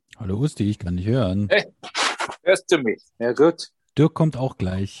Hallo Usti, ich kann dich hören. Hey, hörst du mich? Ja, gut. Dirk kommt auch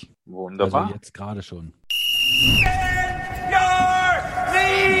gleich. Also Wunderbar. jetzt gerade schon. Your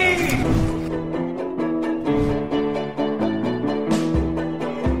knees!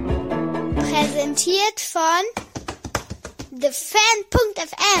 Präsentiert von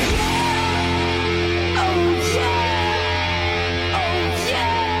TheFan.fm.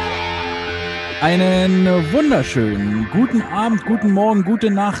 Einen wunderschönen guten Abend, guten Morgen,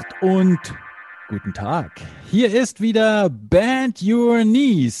 gute Nacht und guten Tag. Hier ist wieder Bend Your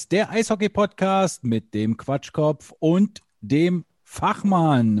Knees, der Eishockey-Podcast mit dem Quatschkopf und dem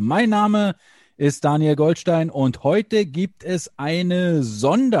Fachmann. Mein Name ist Daniel Goldstein und heute gibt es eine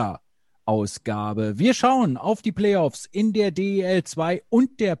Sonderausgabe. Wir schauen auf die Playoffs in der DEL 2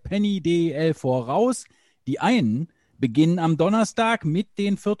 und der Penny DEL voraus. Die einen beginnen am Donnerstag mit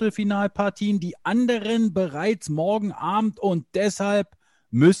den Viertelfinalpartien, die anderen bereits morgen Abend und deshalb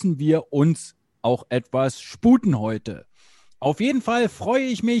müssen wir uns auch etwas sputen heute. Auf jeden Fall freue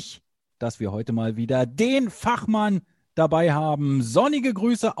ich mich, dass wir heute mal wieder den Fachmann dabei haben. Sonnige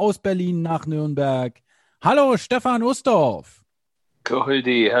Grüße aus Berlin nach Nürnberg. Hallo Stefan Ustorf.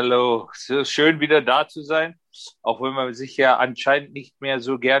 Goldi, hallo. So schön wieder da zu sein, auch wenn man sich ja anscheinend nicht mehr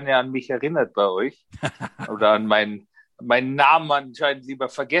so gerne an mich erinnert bei euch oder an meinen Namen anscheinend lieber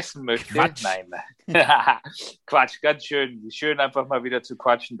vergessen möchte. Quatsch. Nein. Quatsch, ganz schön. Schön einfach mal wieder zu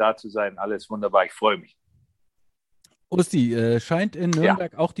quatschen, da zu sein. Alles wunderbar, ich freue mich. Usti, scheint in Ja.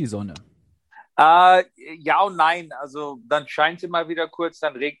 Nürnberg auch die Sonne? Ja und nein. Also dann scheint sie mal wieder kurz,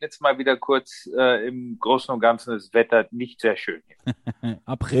 dann regnet es mal wieder kurz. Im Großen und Ganzen ist das Wetter nicht sehr schön hier.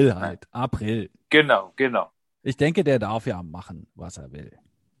 April halt, April. Genau. Ich denke, der darf ja machen, was er will.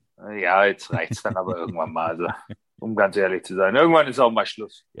 Ja, jetzt reicht's dann aber irgendwann mal. Also, um ganz ehrlich zu sein. Irgendwann ist auch mal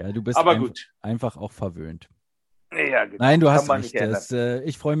Schluss. Ja, du bist Aber gut. einfach auch verwöhnt. Ja, genau. Nein, du Kann hast man recht. nicht ändern.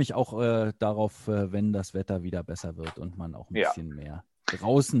 Ich freue mich auch darauf, wenn das Wetter wieder besser wird und man auch ein Ja, bisschen mehr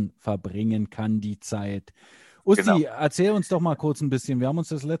draußen verbringen kann, die Zeit. Usti, genau. erzähl uns doch mal kurz ein bisschen. Wir haben uns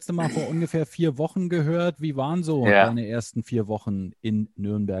das letzte Mal vor ungefähr 4 Wochen gehört. Wie waren so Ja. deine ersten 4 Wochen in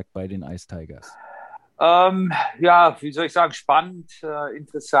Nürnberg bei den Ice Tigers? Ja, wie soll ich sagen, spannend,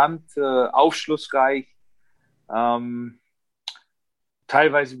 interessant, aufschlussreich, ähm,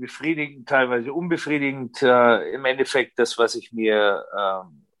 teilweise befriedigend, teilweise unbefriedigend. Im Endeffekt das, was ich mir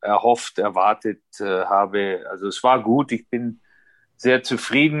erhofft, erwartet habe. Also es war gut, ich bin sehr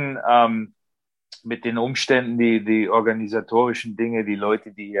zufrieden mit den Umständen, die organisatorischen Dinge, die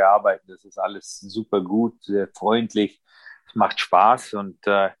Leute, die hier arbeiten. Das ist alles super gut, sehr freundlich, es macht Spaß und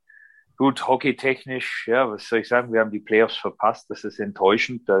gut, hockeytechnisch, ja, was soll ich sagen, wir haben die Playoffs verpasst, das ist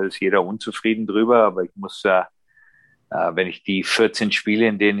enttäuschend, da ist jeder unzufrieden drüber, aber ich muss wenn ich die 14 Spiele,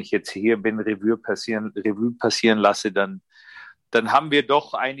 in denen ich jetzt hier bin, Revue passieren lasse, dann haben wir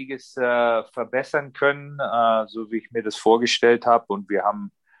doch einiges verbessern können, so wie ich mir das vorgestellt habe. Und wir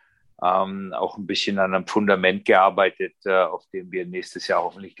haben auch ein bisschen an einem Fundament gearbeitet, auf dem wir nächstes Jahr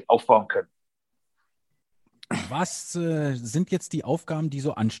hoffentlich aufbauen können. Was sind jetzt die Aufgaben, die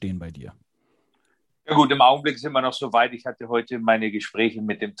so anstehen bei dir? Ja gut, im Augenblick sind wir noch so weit. Ich hatte heute meine Gespräche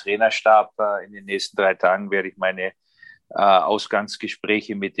mit dem Trainerstab. In den nächsten 3 Tagen werde ich meine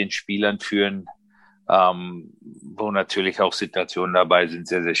Ausgangsgespräche mit den Spielern führen, wo natürlich auch Situationen dabei sind,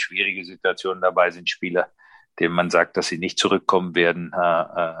 sehr, sehr schwierige Situationen dabei sind, Spieler, denen man sagt, dass sie nicht zurückkommen werden.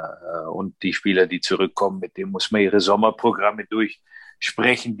 Und die Spieler, die zurückkommen, mit denen muss man ihre Sommerprogramme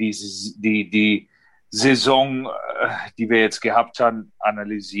durchsprechen, die Saison, die wir jetzt gehabt haben,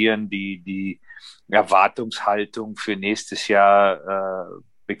 analysieren, die Erwartungshaltung für nächstes Jahr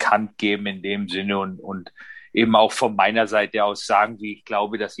bekannt geben in dem Sinne und eben auch von meiner Seite aus sagen, wie ich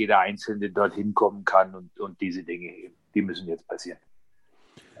glaube, dass jeder Einzelne dorthin kommen kann und diese Dinge eben, die müssen jetzt passieren.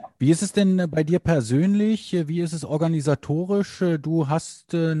 Wie ist es denn bei dir persönlich? Wie ist es organisatorisch? Du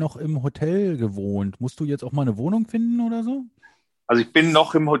hast noch im Hotel gewohnt. Musst du jetzt auch mal eine Wohnung finden oder so? Also ich bin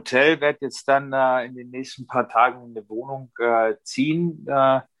noch im Hotel, werde jetzt dann in den nächsten paar Tagen in eine Wohnung ziehen,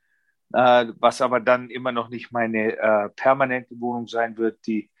 was aber dann immer noch nicht meine permanente Wohnung sein wird.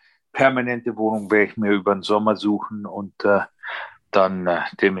 Die permanente Wohnung werde ich mir über den Sommer suchen und dann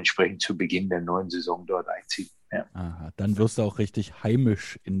dementsprechend zu Beginn der neuen Saison dort einziehen. Ja. Aha, dann wirst du auch richtig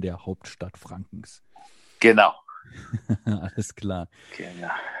heimisch in der Hauptstadt Frankens. Genau. Alles klar.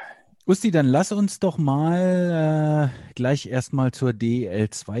 Genau. Usti, dann lass uns doch mal gleich erstmal zur DEL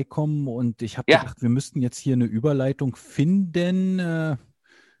 2 kommen und ich habe Ja. gedacht, wir müssten jetzt hier eine Überleitung finden,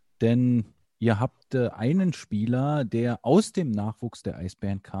 denn ihr habt einen Spieler, der aus dem Nachwuchs der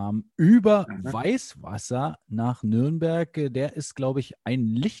Eisbären kam, über Weißwasser nach Nürnberg. Der ist, glaube ich, ein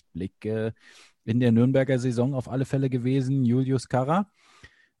Lichtblick in der Nürnberger Saison auf alle Fälle gewesen, Julius Karra.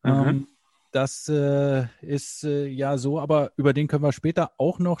 Das ist ja so, aber über den können wir später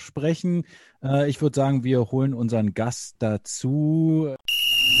auch noch sprechen. Ich würde sagen, wir holen unseren Gast dazu.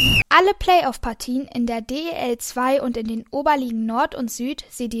 Alle Playoff-Partien in der DEL 2 und in den Oberligen Nord und Süd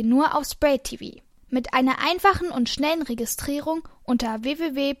seht ihr nur auf Spray TV. Mit einer einfachen und schnellen Registrierung unter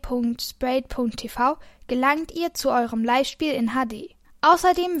www.spray.tv gelangt ihr zu eurem Live-Spiel in HD.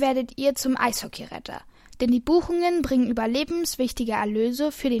 Außerdem werdet ihr zum Eishockey-Retter, denn die Buchungen bringen überlebenswichtige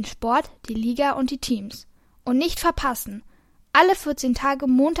Erlöse für den Sport, die Liga und die Teams. Und nicht verpassen, alle 14 Tage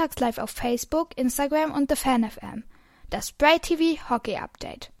montags live auf Facebook, Instagram und The Fan FM. Das Spray TV Hockey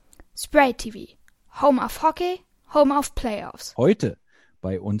Update. Spray TV. Home of Hockey, Home of Playoffs. Heute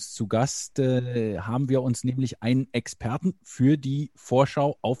bei uns zu Gast haben wir uns nämlich einen Experten für die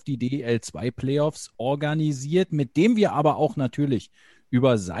Vorschau auf die DEL 2 Playoffs organisiert, mit dem wir aber auch natürlich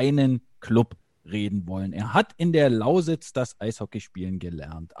über seinen Club reden wollen. Er hat in der Lausitz das Eishockeyspielen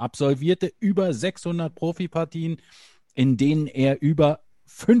gelernt, absolvierte über 600 Profipartien, in denen er über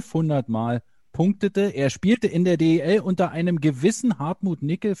 500 Mal punktete. Er spielte in der DEL unter einem gewissen Hartmut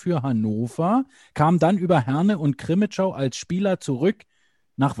Nickel für Hannover, kam dann über Herne und Krimitschau als Spieler zurück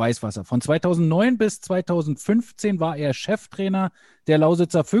nach Weißwasser. Von 2009 bis 2015 war er Cheftrainer der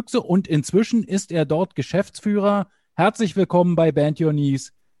Lausitzer Füchse und inzwischen ist er dort Geschäftsführer. Herzlich willkommen bei Band Your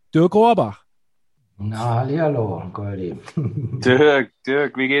Knees, Dirk Rohrbach. Na, hallihallo, Goldi.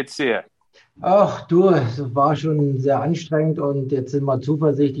 Dirk, wie geht's dir? Ach du, es war schon sehr anstrengend und jetzt sind wir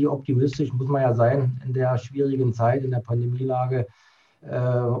zuversichtlich, optimistisch, muss man ja sein, in der schwierigen Zeit, in der Pandemielage.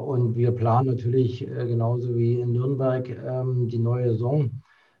 Und wir planen natürlich genauso wie in Nürnberg die neue Saison.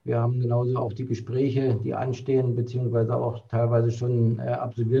 Wir haben genauso auch die Gespräche, die anstehen, beziehungsweise auch teilweise schon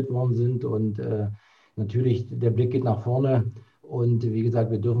absolviert worden sind. Und natürlich, der Blick geht nach vorne. Und wie gesagt,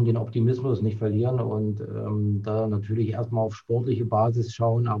 wir dürfen den Optimismus nicht verlieren und da natürlich erstmal auf sportliche Basis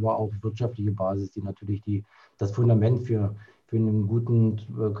schauen, aber auch wirtschaftliche Basis, die natürlich das Fundament für einen guten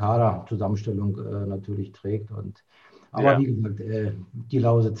Kaderzusammenstellung natürlich trägt. Aber wie gesagt, die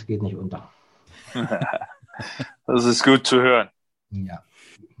Lausitz geht nicht unter. Das ist gut zu hören. Ja.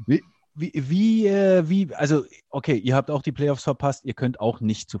 Also, okay, ihr habt auch die Playoffs verpasst, ihr könnt auch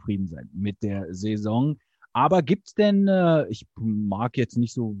nicht zufrieden sein mit der Saison. Aber gibt's denn, ich mag jetzt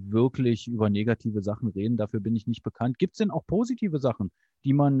nicht so wirklich über negative Sachen reden, dafür bin ich nicht bekannt. Gibt's denn auch positive Sachen,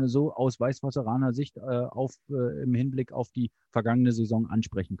 die man so aus weißwasseraner Sicht im Hinblick auf die vergangene Saison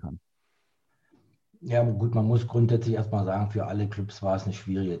ansprechen kann? Ja, gut, man muss grundsätzlich erstmal sagen, für alle Clubs war es eine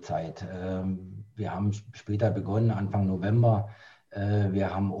schwierige Zeit. Wir haben später begonnen, Anfang November.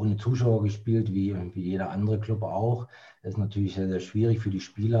 Wir haben ohne Zuschauer gespielt, wie jeder andere Club auch. Das ist natürlich sehr, sehr schwierig für die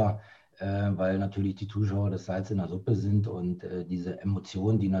Spieler, weil natürlich die Zuschauer das Salz in der Suppe sind und diese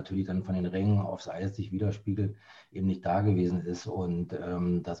Emotion, die natürlich dann von den Rängen aufs Eis sich widerspiegelt, eben nicht da gewesen ist. Und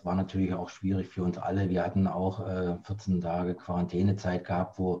das war natürlich auch schwierig für uns alle. Wir hatten auch 14 Tage Quarantänezeit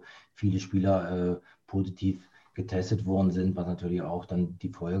gehabt, wo viele Spieler positiv getestet worden sind, was natürlich auch dann die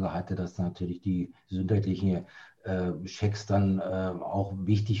Folge hatte, dass natürlich die gesundheitlichen Checks dann auch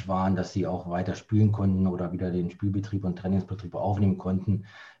wichtig waren, dass sie auch weiter spielen konnten oder wieder den Spielbetrieb und Trainingsbetrieb aufnehmen konnten.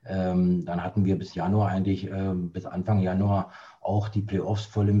 Dann hatten wir bis Anfang Januar auch die Playoffs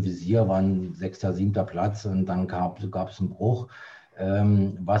voll im Visier, waren 6., 7. Platz und dann gab es einen Bruch.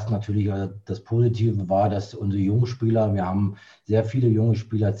 Was natürlich das Positive war, dass unsere Jungspieler, wir haben sehr viele junge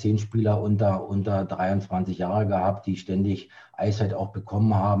Spieler, 10 Spieler unter 23 Jahre gehabt, die ständig Eiszeit auch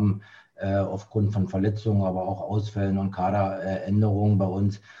bekommen haben. Aufgrund von Verletzungen, aber auch Ausfällen und Kaderänderungen bei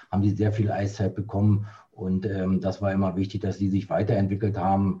uns haben die sehr viel Eiszeit bekommen. Und das war immer wichtig, dass sie sich weiterentwickelt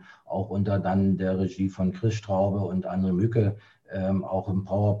haben, auch unter dann der Regie von Chris Straube und André Mücke, auch im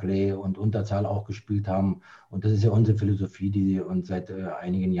Powerplay und Unterzahl auch gespielt haben. Und das ist ja unsere Philosophie, die uns seit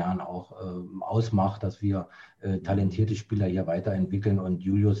einigen Jahren auch ausmacht, dass wir talentierte Spieler hier weiterentwickeln. Und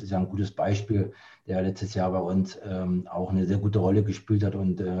Julius ist ja ein gutes Beispiel, der letztes Jahr bei uns auch eine sehr gute Rolle gespielt hat.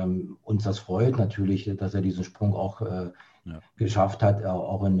 Und uns das freut natürlich, dass er diesen Sprung auch geschafft hat,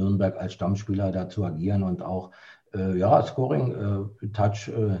 auch in Nürnberg als Stammspieler da zu agieren und auch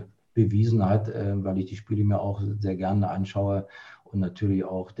Scoring-Touch bewiesen hat, weil ich die Spiele mir auch sehr gerne anschaue und natürlich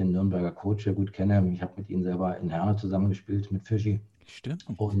auch den Nürnberger Coach sehr gut kenne. Ich habe mit ihm selber in Herne zusammengespielt, mit Fischi. Stimmt.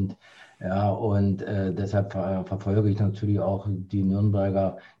 Und deshalb verfolge ich natürlich auch die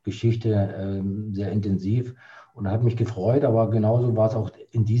Nürnberger Geschichte sehr intensiv und hat mich gefreut, aber genauso war es auch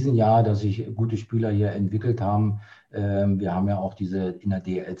in diesem Jahr, dass sich gute Spieler hier entwickelt haben. Wir haben ja auch in der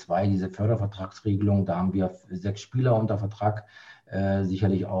DEL 2 diese Fördervertragsregelung, da haben wir 6 Spieler unter Vertrag.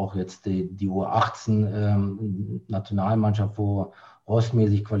 Sicherlich auch jetzt die U18 Nationalmannschaft, wo Rossmeer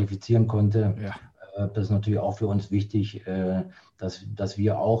sich qualifizieren konnte. Ja. Das ist natürlich auch für uns wichtig, dass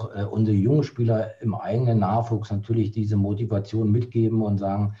wir auch unsere jungen Spieler im eigenen Nachwuchs natürlich diese Motivation mitgeben und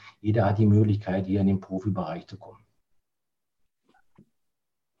sagen, jeder hat die Möglichkeit, hier in den Profibereich zu kommen.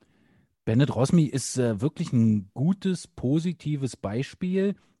 Bennett Rosmi ist wirklich ein gutes, positives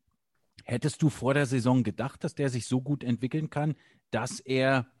Beispiel. Hättest du vor der Saison gedacht, dass der sich so gut entwickeln kann, dass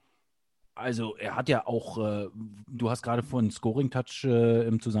er hat ja auch, du hast gerade von Scoring-Touch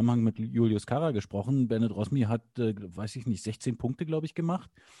im Zusammenhang mit Julius Carra gesprochen. Bennett Rosmi hat, weiß ich nicht, 16 Punkte, glaube ich, gemacht.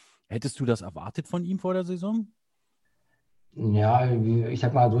 Hättest du das erwartet von ihm vor der Saison? Ja, ich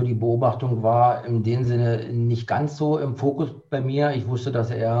sag mal so, die Beobachtung war in dem Sinne nicht ganz so im Fokus bei mir. Ich wusste,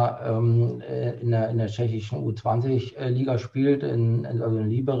 dass er in der tschechischen U20-Liga spielt, also in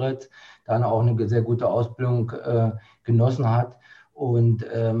Liberec, dann auch eine sehr gute Ausbildung genossen hat. Und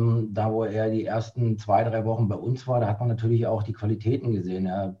da, wo er die ersten 2, 3 Wochen bei uns war, da hat man natürlich auch die Qualitäten gesehen.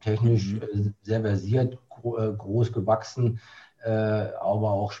 Ja, technisch sehr versiert, groß gewachsen,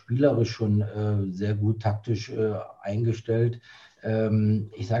 aber auch spielerisch schon sehr gut taktisch eingestellt.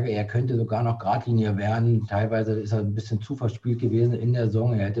 Ich sage, er könnte sogar noch Gradlinie werden. Teilweise ist er ein bisschen zu verspielt gewesen in der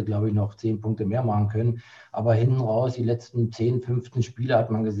Saison. Er hätte, glaube ich, noch 10 Punkte mehr machen können. Aber hinten raus, die letzten 10, 15 Spiele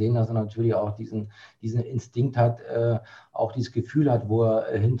hat man gesehen, dass er natürlich auch diesen Instinkt hat, auch dieses Gefühl hat, wo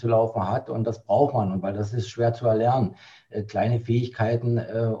er hinzulaufen hat. Und das braucht man, und weil das ist schwer zu erlernen. Kleine Fähigkeiten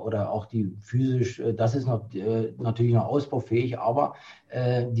oder auch die physisch, das ist natürlich noch ausbaufähig, aber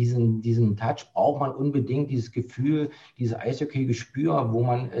diesen Touch braucht man unbedingt, dieses Gefühl, dieses Eishockey-Gespür, wo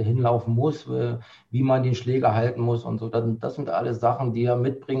man hinlaufen muss, wie man den Schläger halten muss und so. Das sind alles Sachen, die er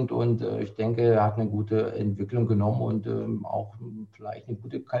mitbringt, und ich denke, er hat eine gute Entwicklung genommen und auch vielleicht eine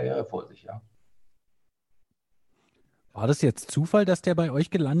gute Karriere vor sich, ja. War das jetzt Zufall, dass der bei euch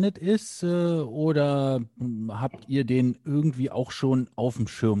gelandet ist, oder habt ihr den irgendwie auch schon auf dem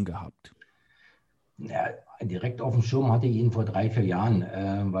Schirm gehabt? Ja, direkt auf dem Schirm hatte ich ihn vor 3, 4 Jahren,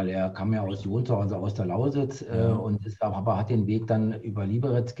 weil er kam ja aus Ustorf, also aus der Lausitz, und aber hat den Weg dann über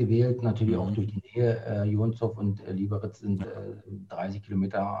Liberec gewählt, natürlich auch durch die Nähe. Ustorf und Liberec sind 30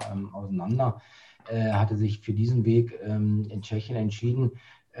 Kilometer auseinander. Hatte sich für diesen Weg in Tschechien entschieden.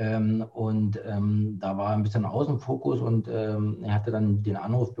 Da war ein bisschen Außenfokus, und er hatte dann den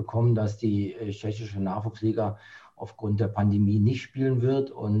Anruf bekommen, dass die tschechische Nachwuchsliga aufgrund der Pandemie nicht spielen wird,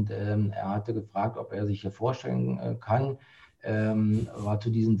 und er hatte gefragt, ob er sich hier vorstellen kann. War zu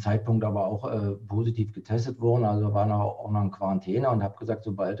diesem Zeitpunkt aber auch positiv getestet worden, also war auch noch in Quarantäne, und habe gesagt,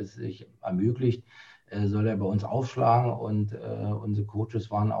 sobald es sich ermöglicht, soll er bei uns aufschlagen, und unsere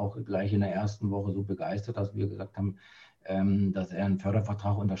Coaches waren auch gleich in der ersten Woche so begeistert, dass wir gesagt haben, dass er einen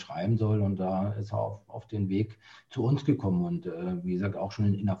Fördervertrag unterschreiben soll, und da ist er auf den Weg zu uns gekommen, und wie gesagt, auch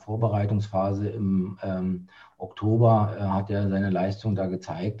schon in der Vorbereitungsphase im Oktober hat er seine Leistung da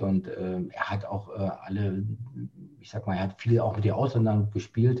gezeigt, und er hat auch er hat viel auch mit den Ausländern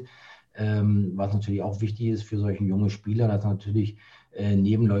gespielt, was natürlich auch wichtig ist für solche junge Spieler, dass er natürlich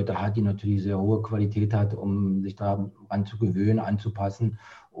Nebenleute hat, die natürlich sehr hohe Qualität hat, um sich daran zu gewöhnen, anzupassen.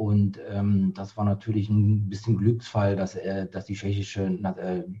 Und das war natürlich ein bisschen Glücksfall, dass die tschechische,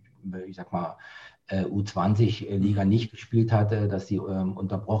 U20-Liga nicht gespielt hatte, dass sie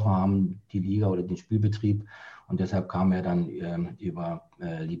unterbrochen haben, die Liga oder den Spielbetrieb. Und deshalb kam er dann über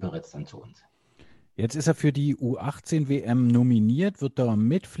Liberec dann zu uns. Jetzt ist er für die U18-WM nominiert, wird da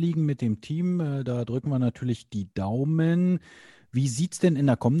mitfliegen mit dem Team. Da drücken wir natürlich die Daumen. Wie sieht es denn in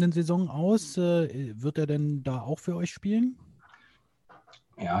der kommenden Saison aus? Wird er denn da auch für euch spielen?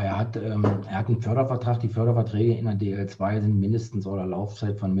 Ja, er hat einen Fördervertrag. Die Förderverträge in der DL2 sind mindestens oder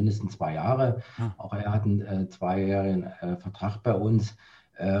Laufzeit von mindestens 2 Jahre. Auch er hat einen 2-jährigen Vertrag bei uns.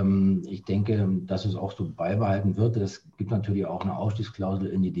 Ich denke, dass es auch so beibehalten wird. Es gibt natürlich auch eine Ausstiegsklausel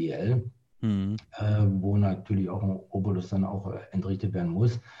in die DL, wo natürlich auch ein Obolus dann auch entrichtet werden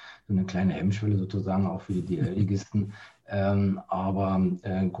muss. So eine kleine Hemmschwelle sozusagen auch für die DL-Ligisten. Aber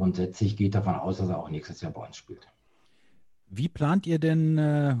grundsätzlich geht davon aus, dass er auch nächstes Jahr bei uns spielt. Wie plant ihr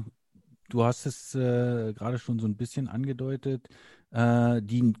denn, du hast es gerade schon so ein bisschen angedeutet,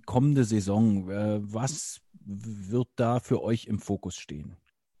 die kommende Saison? Was wird da für euch im Fokus stehen?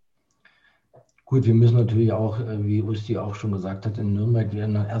 Gut, wir müssen natürlich auch, wie Usti auch schon gesagt hat, in Nürnberg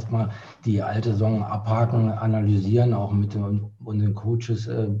werden dann erstmal die alte Saison abhaken, analysieren, auch mit unseren Coaches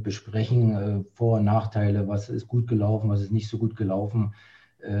besprechen, Vor- und Nachteile, was ist gut gelaufen, was ist nicht so gut gelaufen.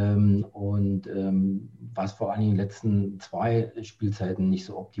 Was vor allem in den letzten 2 Spielzeiten nicht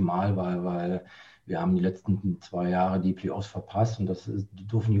so optimal war, weil wir haben die letzten 2 Jahre die Playoffs verpasst, und das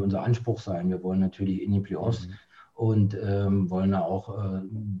dürfen nicht unser Anspruch sein. Wir wollen natürlich in die Playoffs und wollen da auch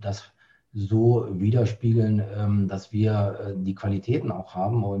das so widerspiegeln, dass wir die Qualitäten auch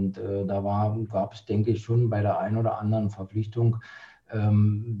haben. Und gab es, denke ich, schon bei der einen oder anderen Verpflichtung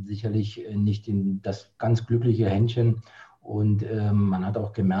sicherlich nicht das ganz glückliche Händchen. Und man hat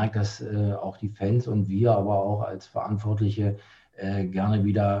auch gemerkt, dass auch die Fans und wir aber auch als Verantwortliche gerne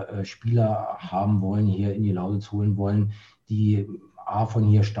wieder Spieler haben wollen, hier in die Lausitz holen wollen, die A, von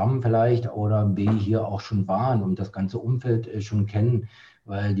hier stammen vielleicht oder B, hier auch schon waren und das ganze Umfeld schon kennen,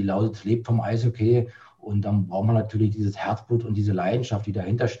 weil die Lausitz lebt vom Eishockey und dann braucht man natürlich dieses Herzblut und diese Leidenschaft, die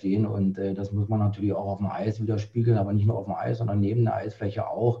dahinter stehen und das muss man natürlich auch auf dem Eis widerspiegeln, aber nicht nur auf dem Eis, sondern neben der Eisfläche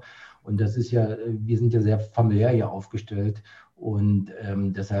auch. Und das ist ja, wir sind ja sehr familiär hier aufgestellt und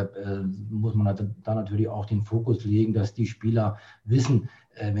deshalb muss man da natürlich auch den Fokus legen, dass die Spieler wissen,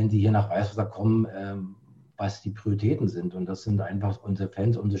 wenn sie hier nach Weißwasser kommen, was die Prioritäten sind. Und das sind einfach unsere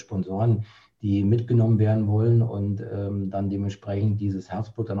Fans, unsere Sponsoren, die mitgenommen werden wollen und dann dementsprechend dieses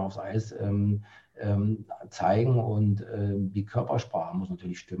Herzblut dann aufs Eis zeigen. Und die Körpersprache muss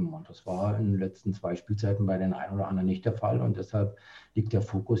natürlich stimmen. Und das war in den letzten 2 Spielzeiten bei den einen oder anderen nicht der Fall. Und deshalb liegt der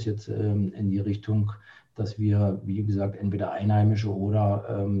Fokus jetzt in die Richtung, dass wir, wie gesagt, entweder Einheimische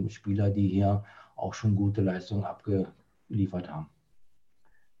oder Spieler, die hier auch schon gute Leistungen abgeliefert haben.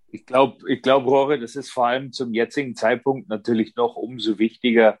 Ich glaube, Rohre, das ist vor allem zum jetzigen Zeitpunkt natürlich noch umso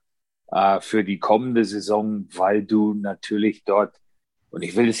wichtiger für die kommende Saison, weil du natürlich dort, und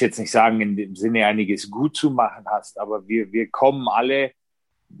ich will das jetzt nicht sagen, in dem Sinne einiges gut zu machen hast, aber wir kommen alle,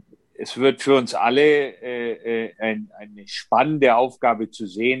 es wird für uns alle eine spannende Aufgabe zu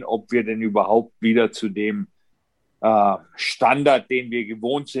sehen, ob wir denn überhaupt wieder zu dem Standard, den wir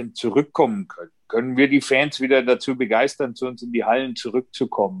gewohnt sind, zurückkommen können. Können wir die Fans wieder dazu begeistern, zu uns in die Hallen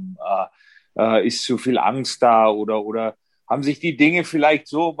zurückzukommen? Ist zu viel Angst da oder haben sich die Dinge vielleicht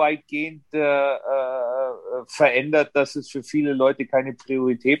so weitgehend verändert, dass es für viele Leute keine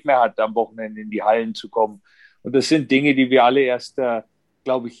Priorität mehr hat, am Wochenende in die Hallen zu kommen? Und das sind Dinge, die wir alle erst,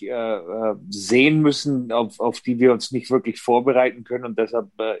 glaube ich, sehen müssen, auf die wir uns nicht wirklich vorbereiten können. Und deshalb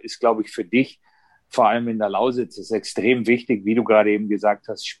ist, glaube ich, für dich, vor allem in der Lausitz, ist extrem wichtig, wie du gerade eben gesagt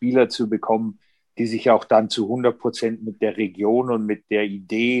hast, Spieler zu bekommen, die sich auch dann zu 100% mit der Region und mit der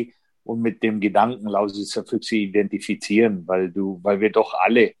Idee und mit dem Gedanken Lausitzer Füchse identifizieren, weil wir doch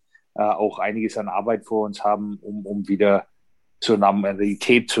alle auch einiges an Arbeit vor uns haben, um wieder zur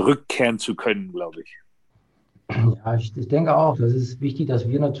Normalität zurückkehren zu können, glaube ich. Ja, ich denke auch, das ist wichtig, dass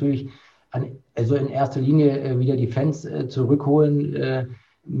wir natürlich also in erster Linie wieder die Fans zurückholen,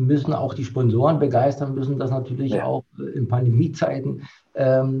 müssen auch die Sponsoren begeistern, müssen das natürlich auch in Pandemiezeiten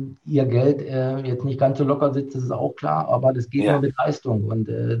ihr Geld jetzt nicht ganz so locker sitzt, das ist auch klar, aber das geht nur mit Leistung und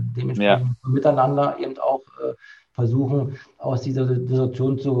dementsprechend miteinander eben auch versuchen, aus dieser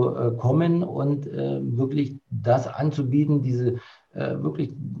Situation zu kommen und wirklich das anzubieten, diese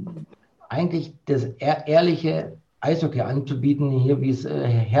wirklich eigentlich das ehrliche Eishockey anzubieten, hier wie es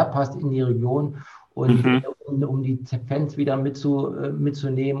herpasst in die Region und um die Fans wieder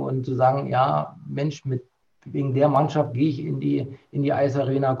mitzunehmen und zu sagen, ja, Mensch, wegen der Mannschaft gehe ich in die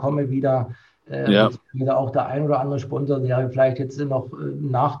Eisarena, komme wieder. Wieder auch der ein oder andere Sponsor, der vielleicht jetzt noch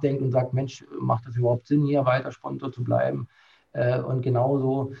nachdenkt und sagt, Mensch, macht das überhaupt Sinn, hier weiter Sponsor zu bleiben? Und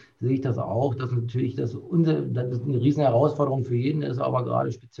genauso sehe ich das auch, dass natürlich das eine riesen Herausforderung für jeden ist, aber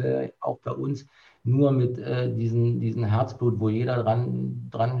gerade speziell auch bei uns nur mit diesen Herzblut, wo jeder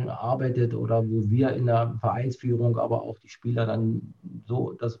dran arbeitet oder wo wir in der Vereinsführung, aber auch die Spieler dann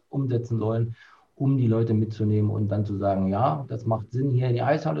so das umsetzen sollen, um die Leute mitzunehmen und dann zu sagen, ja, das macht Sinn, hier in die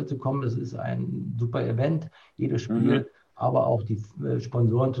Eishalle zu kommen, das ist ein super Event, jedes Spiel, aber auch die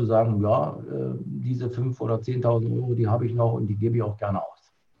Sponsoren zu sagen, ja, diese 5.000 oder 10.000 Euro, die habe ich noch und die gebe ich auch gerne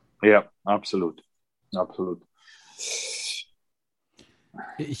aus. Ja, absolut. Absolut.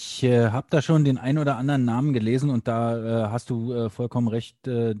 Ich habe da schon den ein oder anderen Namen gelesen und da hast du vollkommen recht,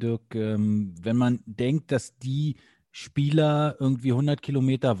 Dirk. Wenn man denkt, dass die Spieler irgendwie 100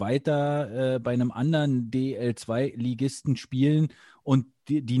 Kilometer weiter bei einem anderen DL2-Ligisten spielen und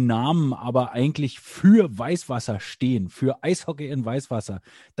die Namen aber eigentlich für Weißwasser stehen, für Eishockey in Weißwasser,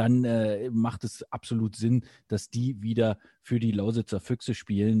 dann macht es absolut Sinn, dass die wieder für die Lausitzer Füchse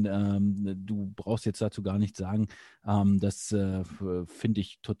spielen. Du brauchst jetzt dazu gar nichts sagen. Das finde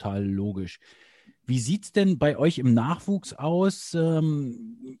ich total logisch. Wie sieht es denn bei euch im Nachwuchs aus?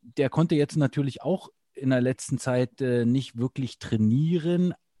 Der konnte jetzt natürlich auch in der letzten Zeit nicht wirklich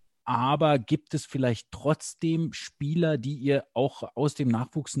trainieren, aber gibt es vielleicht trotzdem Spieler, die ihr auch aus dem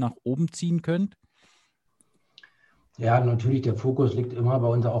Nachwuchs nach oben ziehen könnt? Ja, natürlich, der Fokus liegt immer bei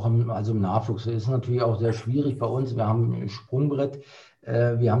uns auch im Nachwuchs. Das ist natürlich auch sehr schwierig bei uns. Wir haben ein Sprungbrett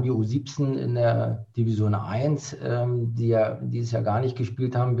Wir haben die U17 in der Division 1, die ja dieses Jahr gar nicht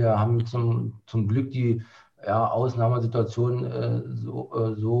gespielt haben. Wir haben zum Glück die Ausnahmesituation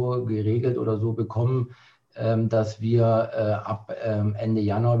so geregelt oder so bekommen, dass wir ab Ende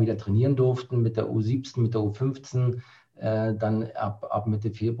Januar wieder trainieren durften mit der U17, mit der U15, dann ab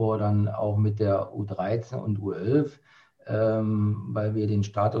Mitte Februar dann auch mit der U13 und U11, weil wir den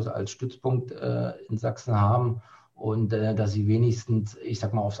Status als Stützpunkt in Sachsen haben. Und dass sie wenigstens, ich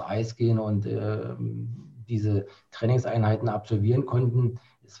sag mal, aufs Eis gehen und diese Trainingseinheiten absolvieren konnten.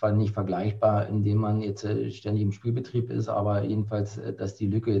 Es war nicht vergleichbar, indem man jetzt ständig im Spielbetrieb ist, aber jedenfalls, dass die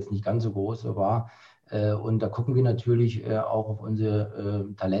Lücke jetzt nicht ganz so groß war. Und da gucken wir natürlich auch auf unsere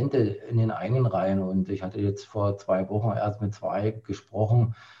Talente in den eigenen Reihen. Und ich hatte jetzt vor 2 Wochen erst mit 2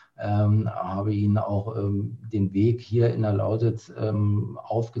 gesprochen, habe ihnen auch den Weg hier in der Lausitz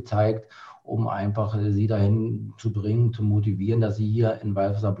aufgezeigt, um einfach sie dahin zu bringen, zu motivieren, dass sie hier in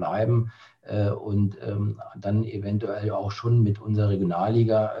Weißwasser bleiben und dann eventuell auch schon mit unser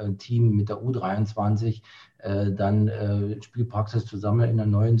Regionalliga-Team, mit der U23, dann Spielpraxis zu sammeln in der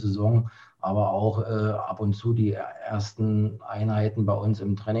neuen Saison, aber auch ab und zu die ersten Einheiten bei uns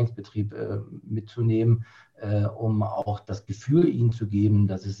im Trainingsbetrieb mitzunehmen, um auch das Gefühl ihnen zu geben,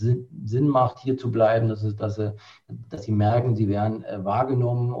 dass es Sinn macht, hier zu bleiben, dass sie merken, sie werden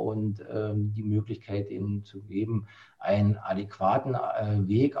wahrgenommen und die Möglichkeit ihnen zu geben, einen adäquaten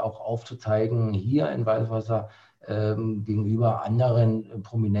Weg auch aufzuzeigen, hier in Weißwasser gegenüber anderen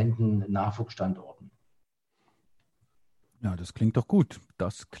prominenten Nachwuchsstandorten. Ja, das klingt doch gut.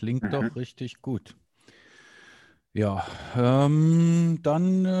 Das klingt doch richtig gut. Ja,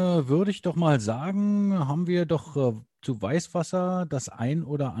 dann würde ich doch mal sagen, haben wir doch zu Weißwasser das ein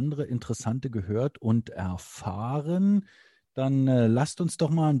oder andere Interessante gehört und erfahren. Dann lasst uns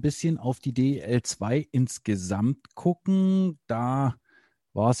doch mal ein bisschen auf die DEL 2 insgesamt gucken. Da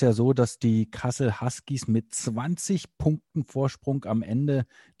war es ja so, dass die Kassel Huskies mit 20 Punkten Vorsprung am Ende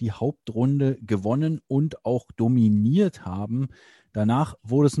die Hauptrunde gewonnen und auch dominiert haben. Danach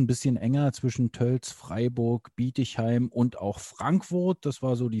wurde es ein bisschen enger zwischen Tölz, Freiburg, Bietigheim und auch Frankfurt. Das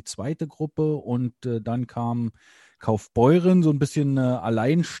war so die zweite Gruppe. Und dann kam Kaufbeuren so ein bisschen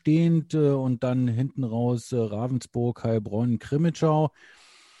alleinstehend und dann hinten raus Ravensburg, Heilbronn, Crimmitschau.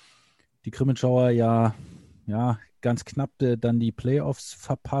 Die Crimmitschauer ja ganz knapp dann die Playoffs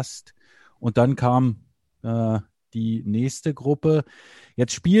verpasst. Und dann kam die nächste Gruppe.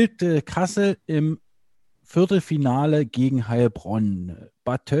 Jetzt spielt Kassel im Viertelfinale gegen Heilbronn.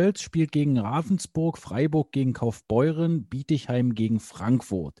 Bad Tölz spielt gegen Ravensburg, Freiburg gegen Kaufbeuren, Bietigheim gegen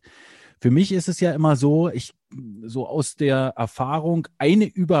Frankfurt. Für mich ist es ja immer so, so aus der Erfahrung, eine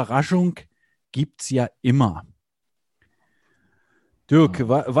Überraschung gibt es ja immer. Dirk,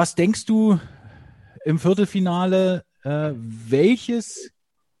 was denkst du im Viertelfinale, welches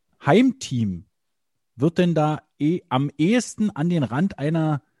Heimteam wird denn da am ehesten an den Rand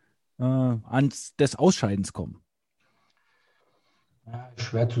des Ausscheidens kommen? Ja,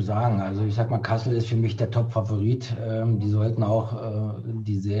 schwer zu sagen. Also ich sag mal, Kassel ist für mich der Top-Favorit. Die sollten auch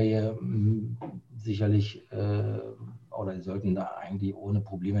die Serie sicherlich oder die sollten da eigentlich ohne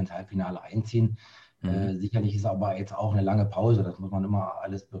Probleme ins Halbfinale einziehen. Sicherlich ist aber jetzt auch eine lange Pause. Das muss man immer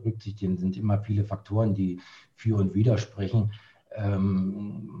alles berücksichtigen. Es sind immer viele Faktoren, die für und wider sprechen.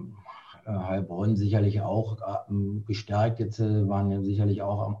 Heilbronn sicherlich auch gestärkt. Jetzt waren ja sicherlich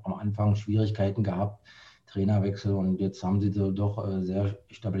auch am Anfang Schwierigkeiten gehabt, Trainerwechsel, und jetzt haben sie so doch sehr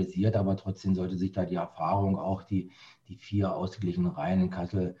stabilisiert, aber trotzdem sollte sich da die Erfahrung, auch die 4 ausgeglichenen Reihen in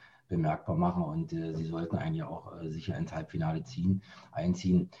Kassel bemerkbar machen, und sie sollten eigentlich auch sicher ins Halbfinale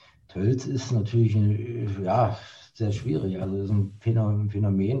einziehen. Tölz ist natürlich sehr schwierig. Also das ist ein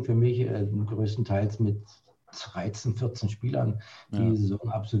Phänomen für mich, größtenteils mit 13, 14 Spielern die Saison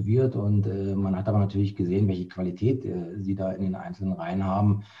absolviert, und man hat aber natürlich gesehen, welche Qualität sie da in den einzelnen Reihen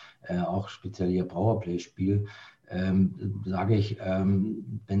haben, auch speziell ihr Powerplay-Spiel. Sage ich,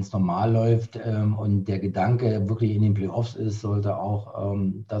 wenn es normal läuft und der Gedanke wirklich in den Playoffs ist, sollte auch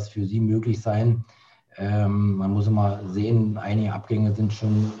das für sie möglich sein. Man muss immer sehen, einige Abgänge sind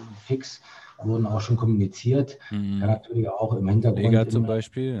schon fix, wurden auch schon kommuniziert. Kann natürlich auch im Hintergrund. Lega zum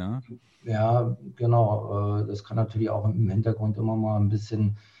Beispiel, ja. Ja, genau. Das kann natürlich auch im Hintergrund immer mal ein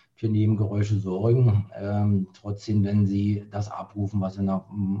bisschen für Nebengeräusche sorgen. Trotzdem, wenn sie das abrufen, was in einer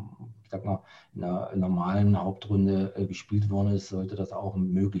normalen Hauptrunde gespielt worden ist, sollte das auch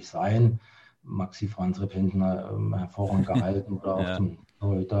möglich sein. Maxi Franz hinten hervorragend gehalten oder auch zum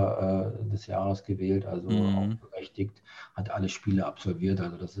Torhüter des Jahres gewählt, also auch berechtigt, hat alle Spiele absolviert.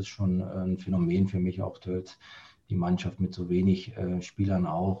 Also das ist schon ein Phänomen für mich, auch Tölz, die Mannschaft mit so wenig Spielern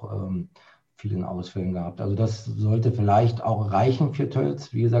auch vielen Ausfällen gehabt. Also das sollte vielleicht auch reichen für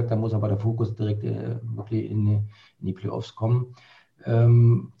Tölz. Wie gesagt, da muss aber der Fokus direkt wirklich in die Playoffs kommen.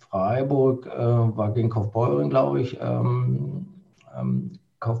 Freiburg war gegen Kaufbeuren, glaube ich.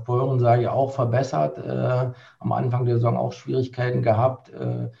 Kaufbeuren sage ich auch verbessert. Am Anfang der Saison auch Schwierigkeiten gehabt.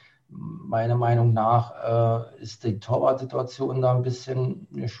 Meiner Meinung nach ist die Torwartsituation da ein bisschen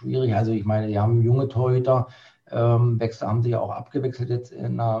schwierig. Also ich meine, die haben junge Torhüter. Wechsel haben sie ja auch abgewechselt jetzt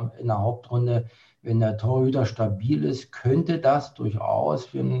in der Hauptrunde. Wenn der Torhüter stabil ist, könnte das durchaus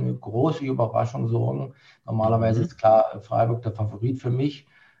für eine große Überraschung sorgen. Normalerweise ist klar Freiburg der Favorit für mich.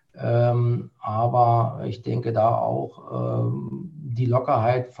 Aber ich denke da auch die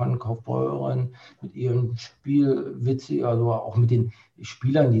Lockerheit von Kaufbeuren mit ihrem Spielwitz, also auch mit den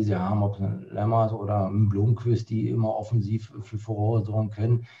Spielern, die sie haben, ob es ein Lemmers oder ein Blomqvist, die immer offensiv für Furore sorgen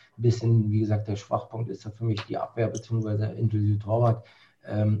können. Ein bisschen, wie gesagt, der Schwachpunkt ist da für mich die Abwehr bzw. inklusive Torwart.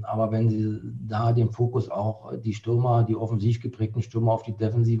 Aber wenn sie da den Fokus auch die Stürmer, die offensiv geprägten Stürmer auf die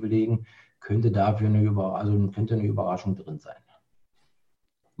Defensive legen, könnte dafür eine Überraschung drin sein.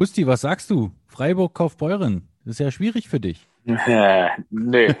 Usti, was sagst du? Freiburg, Kaufbeuren. Das ist ja schwierig für dich.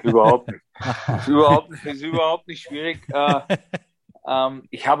 Nee, überhaupt nicht. Ist überhaupt nicht schwierig.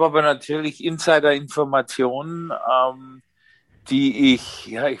 Ich habe aber natürlich Insider-Informationen, die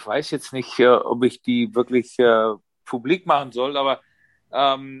ich weiß jetzt nicht, ob ich die wirklich publik machen soll, aber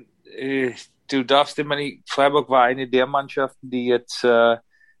du darfst immer nicht, Freiburg war eine der Mannschaften, die jetzt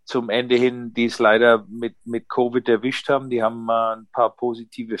zum Ende hin, die es leider mit Covid erwischt haben. Die haben ein paar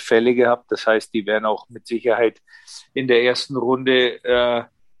positive Fälle gehabt. Das heißt, die werden auch mit Sicherheit in der ersten Runde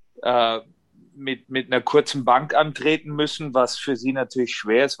mit einer kurzen Bank antreten müssen, was für sie natürlich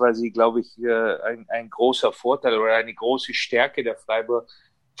schwer ist, weil sie, glaube ich, ein großer Vorteil oder eine große Stärke der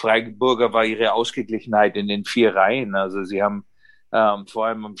Freiburger war ihre Ausgeglichenheit in den 4 Reihen. Also sie haben vor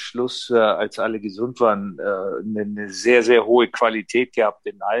allem am Schluss, als alle gesund waren, eine sehr, sehr hohe Qualität gehabt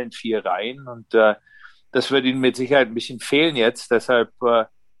in allen 4 Reihen. Und das wird ihnen mit Sicherheit ein bisschen fehlen jetzt. Deshalb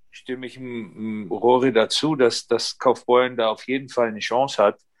stimme ich Rohre dazu, dass Kaufbeuren da auf jeden Fall eine Chance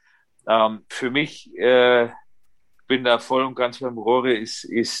hat. Für mich, bin da voll und ganz beim Rohre,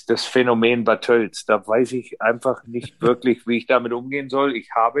 ist das Phänomen Bad Tölz. Da weiß ich einfach nicht wirklich, wie ich damit umgehen soll.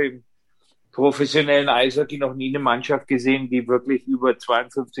 Ich habe im professionellen Eishockey noch nie eine Mannschaft gesehen, die wirklich über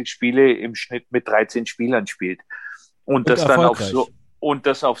 52 Spiele im Schnitt mit 13 Spielern spielt. Und das dann auf so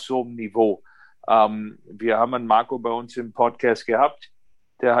einem Niveau. Wir haben einen Marco bei uns im Podcast gehabt,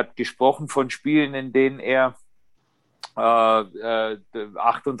 der hat gesprochen von Spielen, in denen er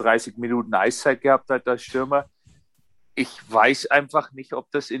 38 Minuten Eiszeit gehabt hat als Stürmer. Ich weiß einfach nicht, ob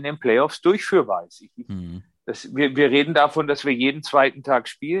das in den Playoffs durchführbar ist. Wir reden davon, dass wir jeden zweiten Tag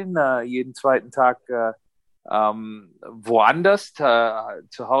spielen, jeden zweiten Tag woanders,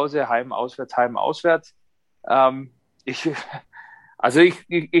 zu Hause, heim, auswärts. Ich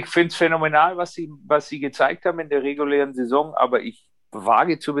finde es phänomenal, was sie gezeigt haben in der regulären Saison, aber ich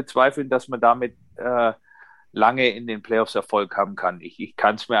wage zu bezweifeln, dass man damit lange in den Playoffs Erfolg haben kann. Ich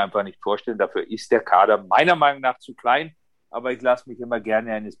kann es mir einfach nicht vorstellen. Dafür ist der Kader meiner Meinung nach zu klein, aber ich lasse mich immer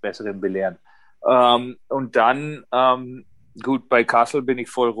gerne eines Besseren belehren. Und dann, gut, bei Kassel bin ich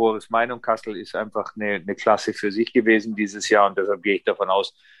voll Rohres Meinung. Kassel ist einfach eine Klasse für sich gewesen dieses Jahr und deshalb gehe ich davon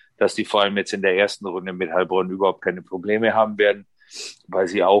aus, dass die vor allem jetzt in der ersten Runde mit Heilbronn überhaupt keine Probleme haben werden, weil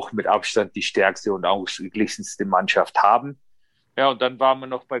sie auch mit Abstand die stärkste und ausgeglichenste Mannschaft haben. Ja, und dann waren wir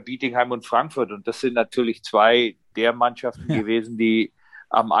noch bei Bietigheim und Frankfurt und das sind natürlich 2 der Mannschaften gewesen, die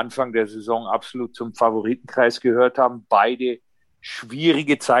am Anfang der Saison absolut zum Favoritenkreis gehört haben. Beide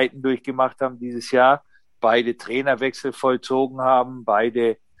schwierige Zeiten durchgemacht haben dieses Jahr, beide Trainerwechsel vollzogen haben,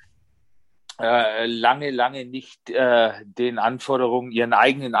 beide lange nicht ihren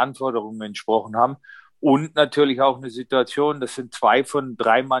eigenen Anforderungen entsprochen haben. Und natürlich auch eine Situation, das sind 2 von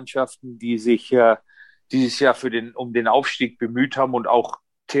 3 Mannschaften, die sich dieses Jahr um den Aufstieg bemüht haben und auch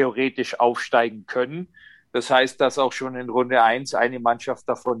theoretisch aufsteigen können. Das heißt, dass auch schon in Runde 1 eine Mannschaft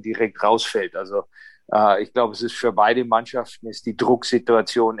davon direkt rausfällt. Also ich glaube, es ist für beide Mannschaften ist die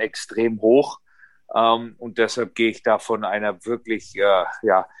Drucksituation extrem hoch. Und deshalb gehe ich da von einer wirklich,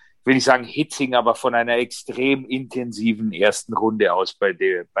 will ich sagen hitzigen, aber von einer extrem intensiven ersten Runde aus bei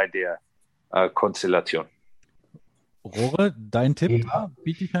der Konstellation. Rohre, dein Tipp?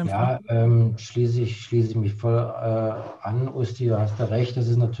 Bietigheim? Ja, schließe ich mich voll an, Usti, du hast ja recht. Das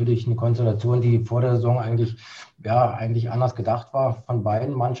ist natürlich eine Konstellation, die vor der Saison eigentlich anders gedacht war von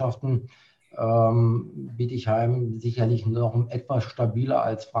beiden Mannschaften. Bietigheim sicherlich noch etwas stabiler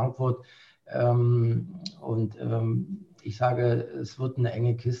als Frankfurt. Ich sage, es wird eine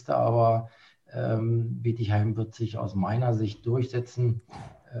enge Kiste, aber Bietigheim wird sich aus meiner Sicht durchsetzen.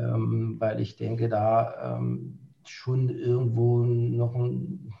 weil ich denke, da schon irgendwo noch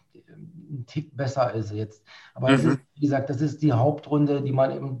ein Tick besser ist jetzt. Aber es ist, wie gesagt, das ist die Hauptrunde, die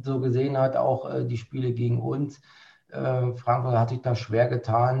man eben so gesehen hat, auch die Spiele gegen uns. Frankfurt hat sich da schwer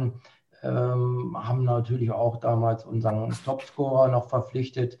getan, haben natürlich auch damals unseren Topscorer noch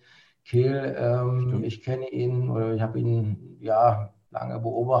verpflichtet, Kehl. Ich kenne ihn oder ich habe ihn ja lange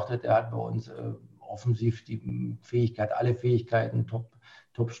beobachtet. Er hat bei uns offensiv die Fähigkeit, alle Fähigkeiten,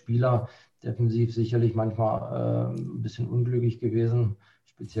 Top-Spieler. Defensiv sicherlich manchmal ein bisschen unglücklich gewesen,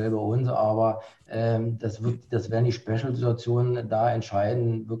 speziell bei uns, aber das werden die Special-Situationen da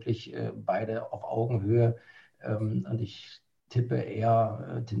entscheiden, wirklich beide auf Augenhöhe. Und ich tippe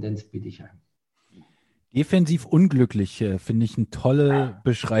eher Tendenz Bietigheim. Defensiv unglücklich, finde ich eine tolle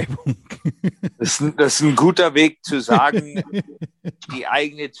Beschreibung. Das ist ein guter Weg zu sagen, die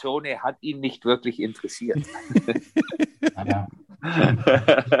eigene Zone hat ihn nicht wirklich interessiert. Naja.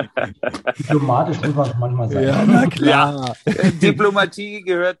 Diplomatisch muss man es manchmal sein. Ja, na klar. Ja, Diplomatie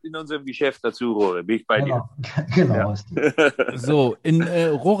gehört in unserem Geschäft dazu, Rohre. Bin ich bei dir. Genau. Ja. So,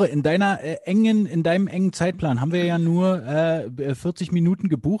 Rohre, in deinem engen Zeitplan haben wir ja nur 40 Minuten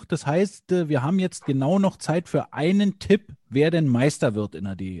gebucht. Das heißt, wir haben jetzt genau noch Zeit für einen Tipp, wer denn Meister wird in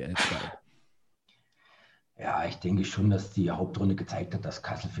der DEL 2. Ja, ich denke schon, dass die Hauptrunde gezeigt hat, dass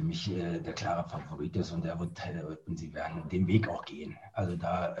Kassel für mich der klare Favorit ist und sie werden den Weg auch gehen. Also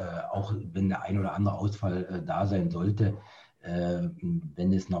da, auch wenn der ein oder andere Ausfall da sein sollte,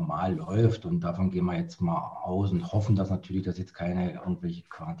 wenn es normal läuft, und davon gehen wir jetzt mal aus und hoffen, dass jetzt keine irgendwelche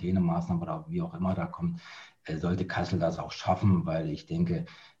Quarantänemaßnahmen oder wie auch immer da kommt, sollte Kassel das auch schaffen, weil ich denke,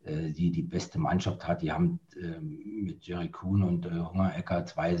 die beste Mannschaft hat. Die haben mit Jerry Kuhn und Hungerecker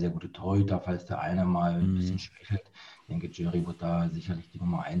zwei sehr gute Torhüter, falls der eine mal ein bisschen schwächelt. Ich denke, Jerry wird da sicherlich die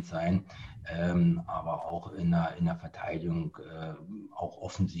Nummer 1 sein. Aber auch in der Verteidigung, auch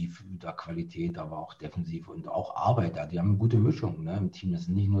offensiv da Qualität, aber auch defensiv und auch Arbeit da. Die haben eine gute Mischung, ne, im Team. Das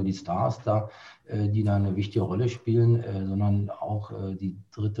sind nicht nur die Stars da, die da eine wichtige Rolle spielen, sondern auch die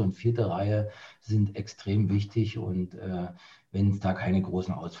dritte und vierte Reihe sind extrem wichtig. Und wenn es da keine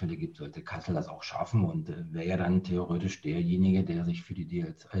großen Ausfälle gibt, sollte Kassel das auch schaffen und wäre ja dann theoretisch derjenige, der sich für die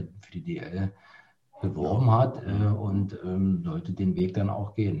DL beworben hat und sollte den Weg dann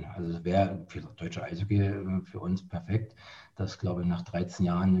auch gehen. Also es wäre für das deutsche Eishockey für uns perfekt, dass, glaube ich, nach 13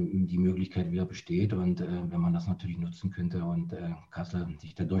 Jahren die Möglichkeit wieder besteht und wenn man das natürlich nutzen könnte und Kassel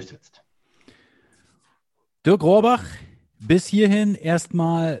sich da durchsetzt. Dirk Rohrbach, bis hierhin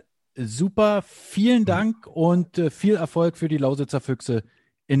erstmal super, vielen Dank und viel Erfolg für die Lausitzer Füchse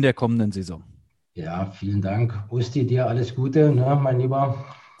in der kommenden Saison. Ja, vielen Dank. Usti, dir alles Gute, ne, mein Lieber.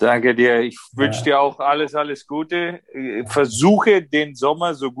 Danke dir. Ich wünsche dir auch alles Gute. Versuche den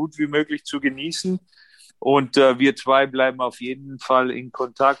Sommer so gut wie möglich zu genießen. Und wir zwei bleiben auf jeden Fall in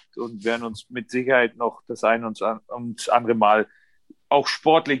Kontakt und werden uns mit Sicherheit noch das ein und andere Mal auch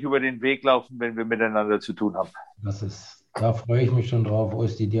sportlich über den Weg laufen, wenn wir miteinander zu tun haben. Da freue ich mich schon drauf,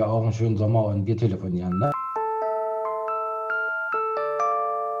 Usti. Dir auch einen schönen Sommer und wir telefonieren, ne?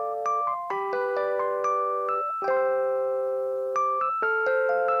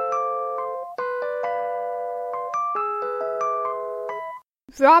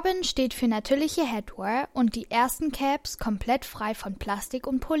 Robin steht für natürliche Headwear und die ersten Caps komplett frei von Plastik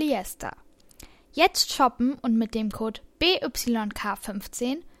und Polyester. Jetzt shoppen und mit dem Code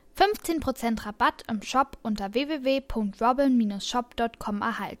BYK15 15% Rabatt im Shop unter www.robin-shop.com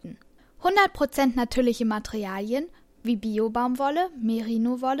erhalten. 100% natürliche Materialien wie Bio-Baumwolle,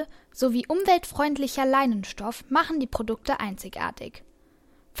 Merino-Wolle sowie umweltfreundlicher Leinenstoff machen die Produkte einzigartig.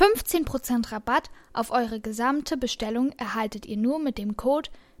 15% Rabatt auf eure gesamte Bestellung erhaltet ihr nur mit dem Code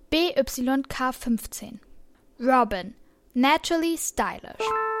BYK15. Robin, naturally stylish.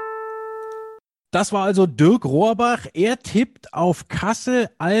 Das war also Dirk Rohrbach. Er tippt auf Kassel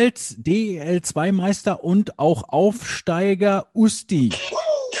als DEL2-Meister und auch Aufsteiger Usti.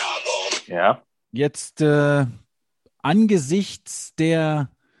 Ja. Jetzt angesichts der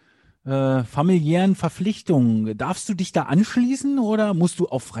familiären Verpflichtungen, darfst du dich da anschließen oder musst du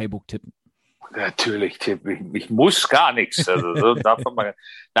auf Freiburg tippen? Natürlich tippe ich. Ich muss gar nichts. Also so davon mal.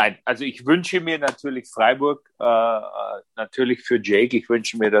 Nein, also ich wünsche mir natürlich Freiburg, natürlich für Jake. Ich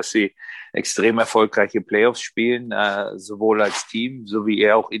wünsche mir, dass sie extrem erfolgreiche Playoffs spielen, sowohl als Team, so wie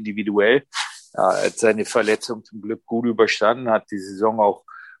er auch individuell. Er hat seine Verletzung zum Glück gut überstanden, hat die Saison auch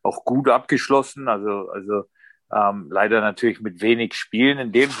gut abgeschlossen. Also leider natürlich mit wenig Spielen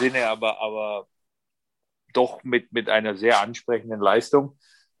in dem Sinne, aber doch mit einer sehr ansprechenden Leistung.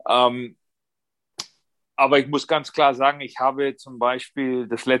 Aber ich muss ganz klar sagen, ich habe zum Beispiel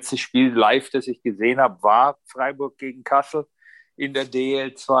das letzte Spiel live, das ich gesehen habe, war Freiburg gegen Kassel. in der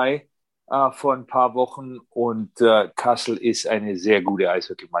DEL2 vor ein paar Wochen und Kassel ist eine sehr gute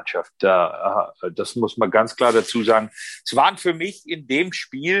Eishockeymannschaft. Das muss man ganz klar dazu sagen. Es waren für mich in dem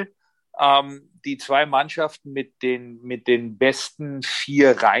Spiel die zwei Mannschaften mit den besten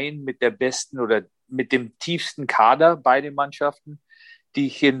 4 Reihen, mit der besten oder mit dem tiefsten Kader, beide Mannschaften, die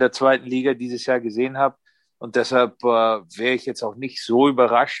ich in der zweiten Liga dieses Jahr gesehen habe. Und deshalb wäre ich jetzt auch nicht so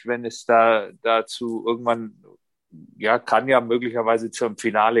überrascht, wenn es dazu irgendwann, kann ja möglicherweise zum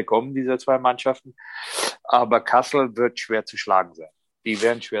Finale kommen, dieser zwei Mannschaften. Aber Kassel wird schwer zu schlagen sein. Die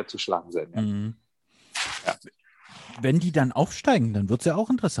werden schwer zu schlagen sein. Ja. Mhm. Ja. Wenn die dann aufsteigen, dann wird es ja auch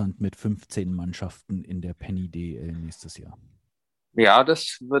interessant mit 15 Mannschaften in der Penny DEL nächstes Jahr. Ja,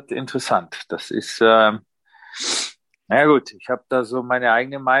 das wird interessant. Das ist, gut, ich habe da so meine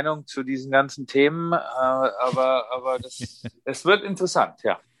eigene Meinung zu diesen ganzen Themen, aber es wird interessant,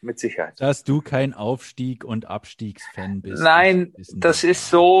 ja, mit Sicherheit. Dass du kein Aufstieg- und Abstiegsfan bist. Nein, das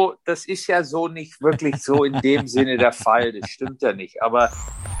ist ja so nicht wirklich so in dem Sinne der Fall. Das stimmt ja nicht, aber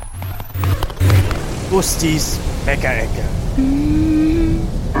Ustis Bäckerecke.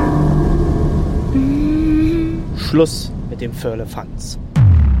 Schluss mit dem Firlefanz.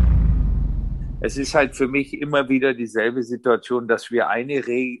 Es ist halt für mich immer wieder dieselbe Situation, dass wir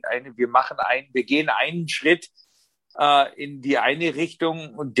wir gehen einen Schritt in die eine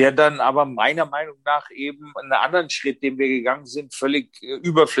Richtung und der dann aber meiner Meinung nach eben einen anderen Schritt, den wir gegangen sind, völlig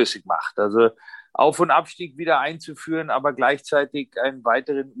überflüssig macht. Also Auf- und Abstieg wieder einzuführen, aber gleichzeitig einen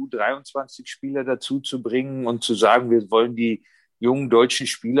weiteren U23-Spieler dazu zu bringen und zu sagen, wir wollen die jungen deutschen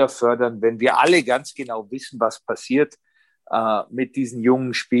Spieler fördern, wenn wir alle ganz genau wissen, was passiert mit diesen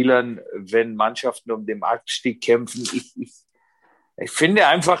jungen Spielern, wenn Mannschaften um den Abstieg kämpfen. Ich finde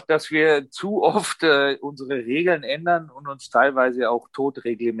einfach, dass wir zu oft unsere Regeln ändern und uns teilweise auch tot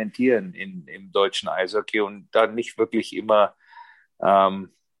reglementieren im deutschen Eishockey und dann nicht wirklich immer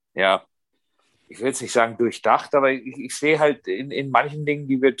ich will jetzt nicht sagen durchdacht, aber ich sehe halt in manchen Dingen,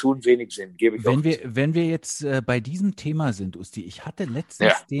 die wir tun, wenig Sinn. Wenn wir jetzt bei diesem Thema sind, Usti, ich hatte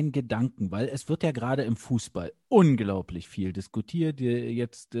letztens den Gedanken, weil es wird ja gerade im Fußball unglaublich viel diskutiert.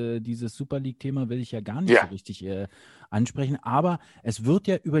 Jetzt dieses Super League-Thema will ich ja gar nicht so richtig ansprechen, aber es wird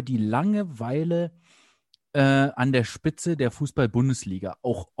ja über die Langeweile an der Spitze der Fußball-Bundesliga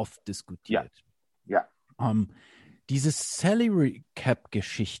auch oft diskutiert. Ja. Diese Salary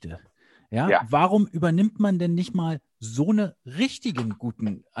Cap-Geschichte. Ja, warum übernimmt man denn nicht mal so eine richtigen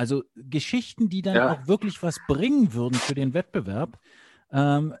guten, also Geschichten, die dann auch wirklich was bringen würden für den Wettbewerb,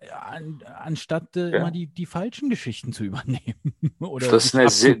 anstatt immer die falschen Geschichten zu übernehmen? Oder das ist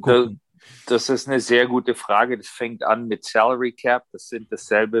eine sehr gute Frage. Das fängt an mit Salary Cap. Das sind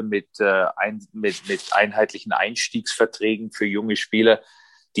dasselbe mit einheitlichen Einstiegsverträgen für junge Spieler,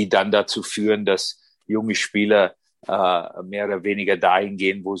 die dann dazu führen, dass junge Spieler mehr oder weniger dahin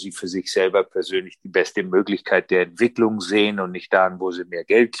gehen, wo sie für sich selber persönlich die beste Möglichkeit der Entwicklung sehen und nicht dahin, wo sie mehr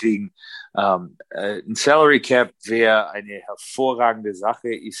Geld kriegen. Ein Salary Cap wäre eine hervorragende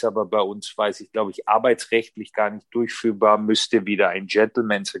Sache, ist aber bei uns, glaube ich, arbeitsrechtlich gar nicht durchführbar, müsste wieder ein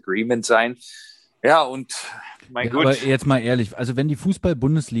Gentleman's Agreement sein. Ja, und mein Gott. Aber jetzt mal ehrlich, also wenn die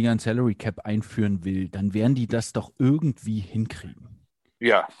Fußball-Bundesliga ein Salary Cap einführen will, dann werden die das doch irgendwie hinkriegen.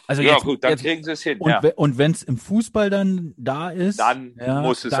 Ja, also gut, dann kriegen sie es hin. Und wenn es im Fußball dann da ist, dann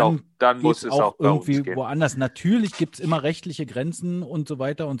muss es auch bei irgendwie uns gehen. Woanders. Natürlich gibt es immer rechtliche Grenzen und so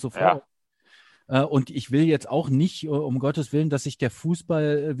weiter und so fort. Und ich will jetzt auch nicht, um Gottes Willen, dass sich der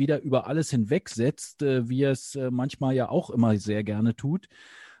Fußball wieder über alles hinwegsetzt, wie er es manchmal ja auch immer sehr gerne tut.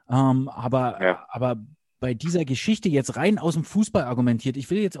 Aber bei dieser Geschichte jetzt rein aus dem Fußball argumentiert.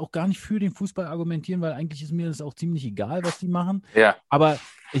 Ich will jetzt auch gar nicht für den Fußball argumentieren, weil eigentlich ist mir das auch ziemlich egal, was die machen. Ja. Aber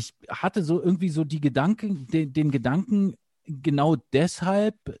ich hatte so irgendwie so den Gedanken, genau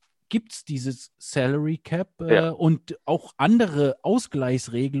deshalb gibt es dieses Salary Cap und auch andere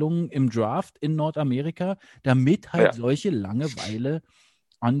Ausgleichsregelungen im Draft in Nordamerika, damit halt solche Langeweile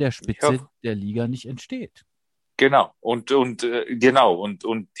an der Spitze der Liga nicht entsteht. Genau. Und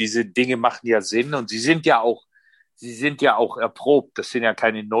diese Dinge machen ja Sinn und sie sind ja auch erprobt. Das sind ja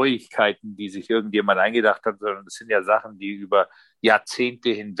keine Neuigkeiten, die sich irgendjemand eingedacht hat, sondern das sind ja Sachen, die über Jahrzehnte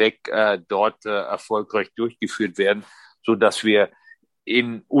hinweg dort erfolgreich durchgeführt werden, so dass wir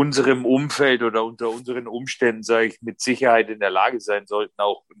in unserem Umfeld oder unter unseren Umständen, sage ich, mit Sicherheit in der Lage sein sollten,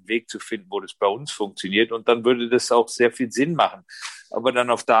 auch einen Weg zu finden, wo das bei uns funktioniert. Und dann würde das auch sehr viel Sinn machen. Aber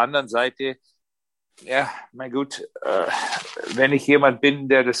dann auf der anderen Seite, mein Gott, wenn ich jemand bin,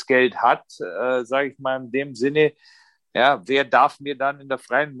 der das Geld hat, sage ich mal in dem Sinne, wer darf mir dann in der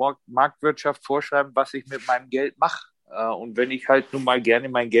freien Marktwirtschaft vorschreiben, was ich mit meinem Geld mache? Und wenn ich halt nun mal gerne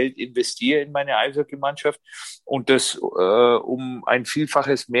mein Geld investiere in meine Eishockeymannschaft und das um ein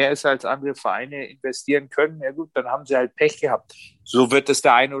Vielfaches mehr ist, als andere Vereine investieren können, ja gut, dann haben sie halt Pech gehabt. So wird es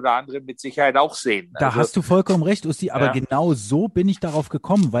der eine oder andere mit Sicherheit auch sehen. Da hast du vollkommen recht, Usti, aber genau so bin ich darauf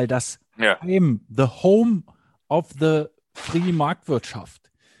gekommen, weil das the home of the Free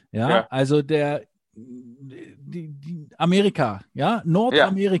Marktwirtschaft, also die Amerika,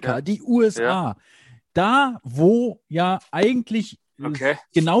 Nordamerika, die USA, da wo ja eigentlich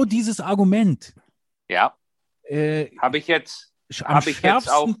genau dieses Argument habe ich jetzt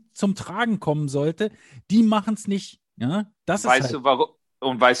auch zum Tragen kommen sollte, die machen es nicht. Ja, das weißt du warum?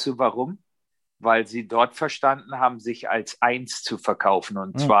 Und weißt du warum? Weil sie dort verstanden haben, sich als eins zu verkaufen,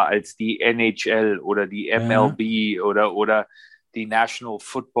 und zwar als die NHL oder die MLB oder die National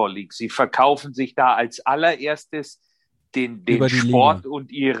Football League. Sie verkaufen sich da als allererstes den Sport Liga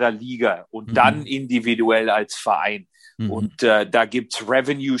und ihrer Liga und dann individuell als Verein. Und da gibt's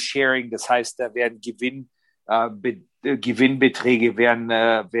Revenue Sharing, das heißt, da werden Gewinnbeträge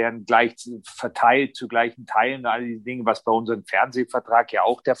werden gleich verteilt zu gleichen Teilen, all diese Dinge, was bei unserem Fernsehvertrag ja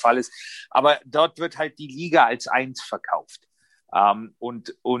auch der Fall ist. Aber dort wird halt die Liga als eins verkauft. Das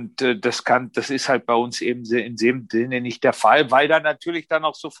ist halt bei uns eben in dem Sinne nicht der Fall, weil dann natürlich dann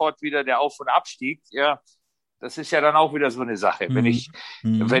auch sofort wieder der Auf- und Abstieg, das ist ja dann auch wieder so eine Sache. Wenn ich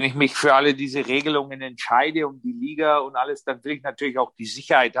mich für alle diese Regelungen entscheide, um die Liga und alles, dann will ich natürlich auch die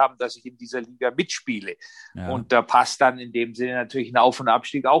Sicherheit haben, dass ich in dieser Liga mitspiele. Ja. Und da passt dann in dem Sinne natürlich ein Auf- und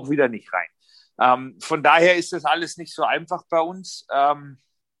Abstieg auch wieder nicht rein. Von daher ist das alles nicht so einfach bei uns.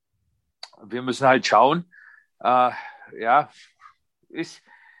 Wir müssen halt schauen. Da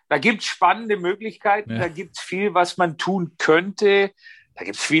gibt es spannende Möglichkeiten. Da gibt es viel, was man tun könnte. Da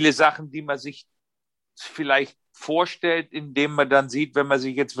gibt es viele Sachen, die man sich vielleicht vorstellt, indem man dann sieht, wenn man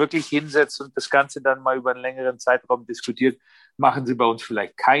sich jetzt wirklich hinsetzt und das Ganze dann mal über einen längeren Zeitraum diskutiert, machen sie bei uns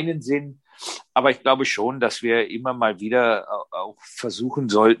vielleicht keinen Sinn. Aber ich glaube schon, dass wir immer mal wieder auch versuchen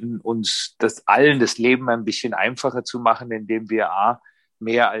sollten, uns allen das Leben ein bisschen einfacher zu machen, indem wir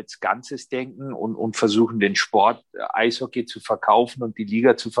mehr als Ganzes denken und versuchen, den Sport Eishockey zu verkaufen und die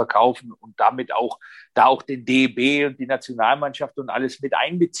Liga zu verkaufen und damit auch den DEB und die Nationalmannschaft und alles mit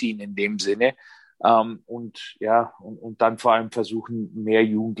einbeziehen in dem Sinne. Und dann vor allem versuchen, mehr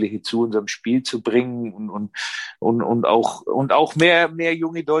Jugendliche zu unserem Spiel zu bringen und auch mehr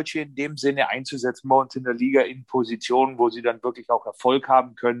junge Deutsche in dem Sinne einzusetzen bei uns in der Liga in Positionen, wo sie dann wirklich auch Erfolg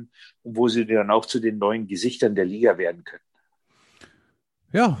haben können und wo sie dann auch zu den neuen Gesichtern der Liga werden können.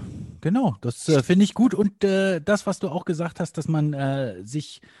 Ja, genau, das finde ich gut. Und das, was du auch gesagt hast, dass man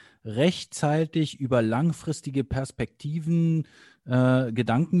sich rechtzeitig über langfristige Perspektiven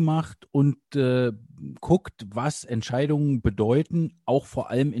Gedanken macht und guckt, was Entscheidungen bedeuten, auch vor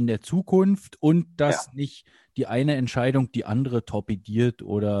allem in der Zukunft, und dass nicht die eine Entscheidung die andere torpediert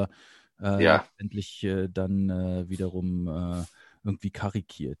oder letztendlich dann wiederum irgendwie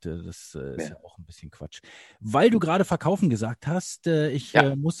karikiert. Das ist ja auch ein bisschen Quatsch. Weil du gerade verkaufen gesagt hast, ich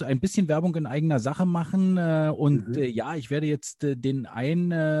musste ein bisschen Werbung in eigener Sache machen und ich werde jetzt den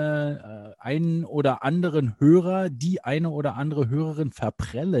einen oder anderen Hörer, die eine oder andere Hörerin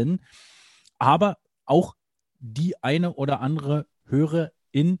verprellen, aber auch die eine oder andere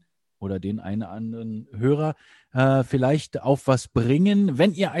Hörerin oder den einen oder anderen Hörer vielleicht auf was bringen,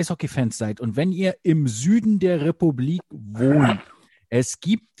 wenn ihr Eishockey-Fans seid und wenn ihr im Süden der Republik wohnt. Es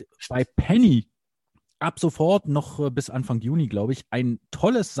gibt bei Penny ab sofort noch bis Anfang Juni, glaube ich, ein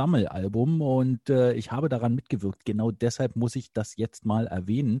tolles Sammelalbum und ich habe daran mitgewirkt. Genau deshalb muss ich das jetzt mal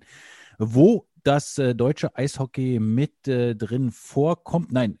erwähnen, wo das deutsche Eishockey mit drin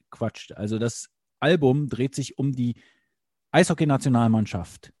vorkommt. Nein, Quatsch. Also das Album dreht sich um die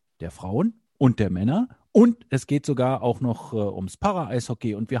Eishockey-Nationalmannschaft der Frauen und der Männer. Und es geht sogar auch noch ums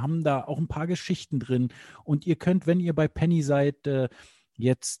Para-Eishockey. Und wir haben da auch ein paar Geschichten drin. Und ihr könnt, wenn ihr bei Penny seid,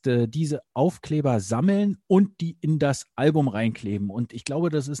 jetzt diese Aufkleber sammeln und die in das Album reinkleben. Und ich glaube,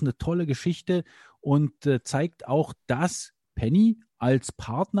 das ist eine tolle Geschichte und zeigt auch, dass Penny als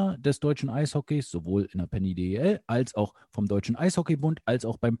Partner des deutschen Eishockeys, sowohl in der Penny DEL, als auch vom Deutschen Eishockeybund, als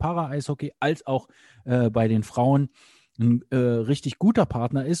auch beim Para-Eishockey, als auch bei den Frauen, ein richtig guter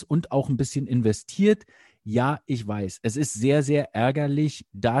Partner ist und auch ein bisschen investiert. Ja, ich weiß, es ist sehr, sehr ärgerlich,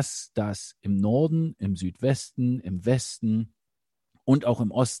 dass das im Norden, im Südwesten, im Westen und auch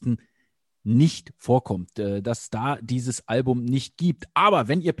im Osten nicht vorkommt, dass da dieses Album nicht gibt. Aber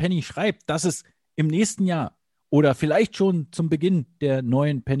wenn ihr Penny schreibt, dass es im nächsten Jahr oder vielleicht schon zum Beginn der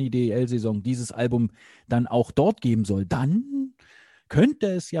neuen Penny DEL-Saison dieses Album dann auch dort geben soll, dann könnte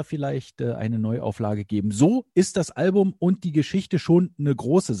es ja vielleicht eine Neuauflage geben. So ist das Album und die Geschichte schon eine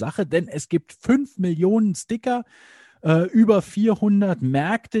große Sache, denn es gibt 5 Millionen Sticker über 400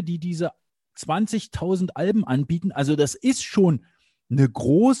 Märkte, die diese 20.000 Alben anbieten. Also das ist schon eine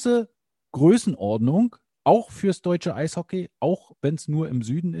große Größenordnung, auch fürs deutsche Eishockey, auch wenn es nur im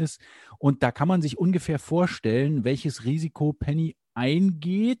Süden ist. Und da kann man sich ungefähr vorstellen, welches Risiko Penny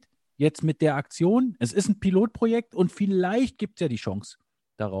eingeht jetzt mit der Aktion. Es ist ein Pilotprojekt und vielleicht gibt es ja die Chance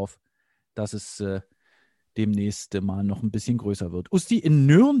darauf, dass es demnächst mal noch ein bisschen größer wird. Usti, in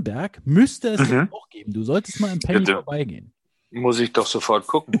Nürnberg müsste es jetzt auch geben. Du solltest mal im Penny vorbeigehen. Muss ich doch sofort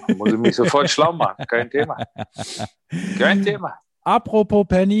gucken. Muss ich mich sofort schlau machen. Kein Thema. Kein Thema. Apropos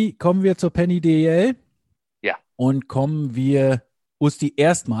Penny, kommen wir zur Penny DEL. Ja. Und kommen wir, Usti,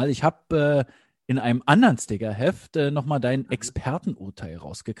 erstmal. Ich habe in einem anderen Stickerheft nochmal dein Expertenurteil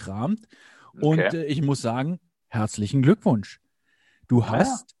rausgekramt. Okay. Und ich muss sagen, herzlichen Glückwunsch. Du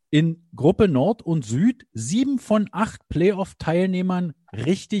hast in Gruppe Nord und Süd 7 von 8 Playoff-Teilnehmern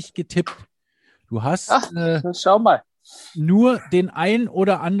richtig getippt. Du hast schau mal. Nur den ein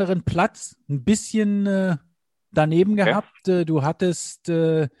oder anderen Platz ein bisschen daneben gehabt. Du hattest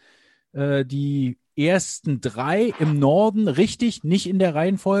die ersten 3 im Norden richtig, nicht in der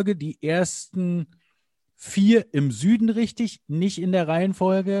Reihenfolge. Die ersten 4 im Süden richtig, nicht in der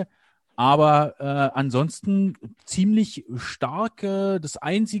Reihenfolge. Aber ansonsten ziemlich stark. Das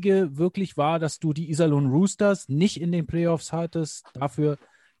Einzige wirklich war, dass du die Iserlohn Roosters nicht in den Playoffs hattest. Dafür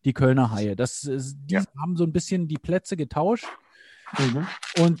die Kölner Haie. Die haben so ein bisschen die Plätze getauscht.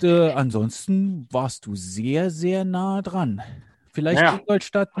 Und ansonsten warst du sehr, sehr nah dran. Vielleicht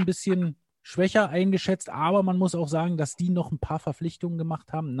Ingolstadt ein bisschen schwächer eingeschätzt, aber man muss auch sagen, dass die noch ein paar Verpflichtungen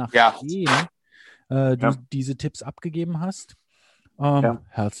gemacht haben, nachdem du diese Tipps abgegeben hast.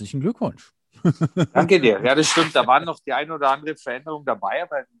 Herzlichen Glückwunsch. Danke dir. Ja, das stimmt. Da waren noch die ein oder andere Veränderung dabei,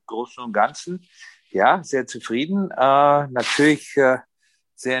 aber im Großen und Ganzen, sehr zufrieden. Natürlich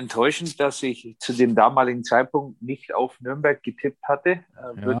sehr enttäuschend, dass ich zu dem damaligen Zeitpunkt nicht auf Nürnberg getippt hatte.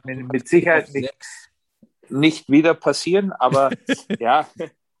 Wird mir mit Sicherheit nicht wieder passieren, aber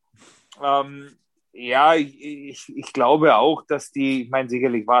ich glaube auch, dass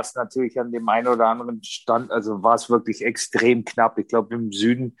sicherlich war es natürlich an dem einen oder anderen Stand, also war es wirklich extrem knapp. Ich glaube, im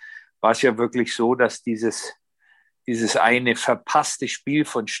Süden war es ja wirklich so, dass dieses eine verpasste Spiel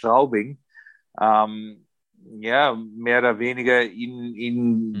von Straubing, mehr oder weniger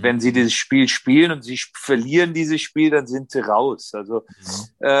ihnen, wenn sie dieses Spiel spielen und sie verlieren dieses Spiel, dann sind sie raus. Also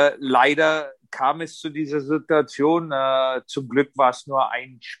leider kam es zu dieser Situation. Zum Glück war es nur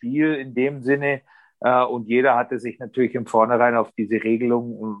ein Spiel in dem Sinne und jeder hatte sich natürlich im Vornherein auf diese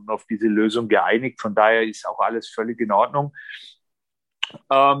Regelung und auf diese Lösung geeinigt. Von daher ist auch alles völlig in Ordnung.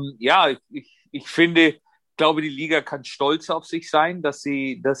 Ich finde, glaube, die Liga kann stolz auf sich sein, dass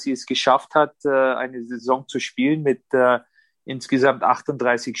sie es geschafft hat, eine Saison zu spielen mit insgesamt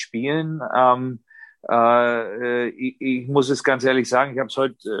 38 Spielen. Ich muss es ganz ehrlich sagen, ich habe es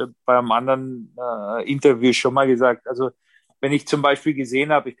heute beim anderen Interview schon mal gesagt, also wenn ich zum Beispiel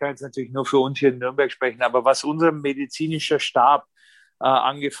gesehen habe, ich kann jetzt natürlich nur für uns hier in Nürnberg sprechen, aber was unser medizinischer Stab,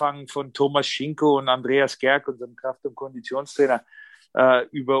 angefangen von Thomas Schinko und Andreas Gerg, unserem Kraft- und Konditionstrainer,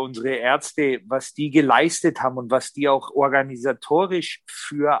 über unsere Ärzte, was die geleistet haben und was die auch organisatorisch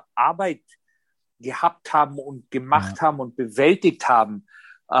für Arbeit gehabt haben und gemacht haben und bewältigt haben.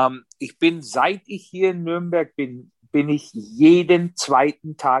 Seit ich hier in Nürnberg bin ich jeden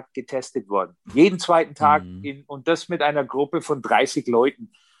zweiten Tag getestet worden. Jeden zweiten Tag und das mit einer Gruppe von 30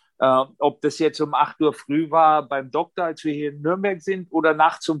 Leuten. Ob das jetzt um 8 Uhr früh war beim Doktor, als wir hier in Nürnberg sind, oder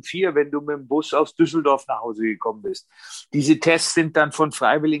nachts um 4, wenn du mit dem Bus aus Düsseldorf nach Hause gekommen bist. Diese Tests sind dann von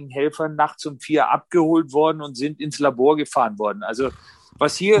freiwilligen Helfern nachts um 4 abgeholt worden und sind ins Labor gefahren worden. Also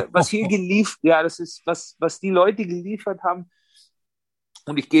was hier geliefert, das ist, was die Leute geliefert haben.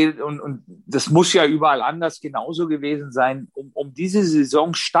 Und und das muss ja überall anders genauso gewesen sein, um diese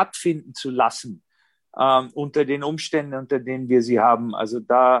Saison stattfinden zu lassen, unter den Umständen, unter denen wir sie haben. Also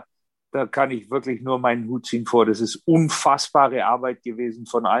da kann ich wirklich nur meinen Hut ziehen vor. Das ist unfassbare Arbeit gewesen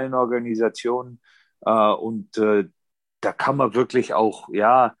von allen Organisationen. Da kann man wirklich auch,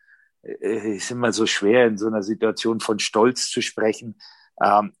 ist immer so schwer, in so einer Situation von Stolz zu sprechen.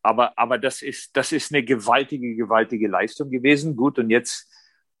 Aber das ist eine gewaltige Leistung gewesen. Gut, und jetzt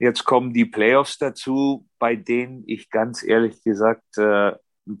kommen die Playoffs dazu, bei denen ich ganz ehrlich gesagt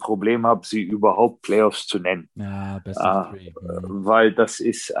ein Problem habe, sie überhaupt Playoffs zu nennen. Ja, best of three. Weil das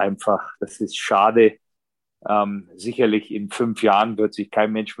ist schade. Sicherlich in 5 Jahren wird sich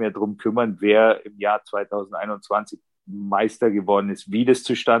kein Mensch mehr drum kümmern, wer im Jahr 2021 Meister geworden ist, wie das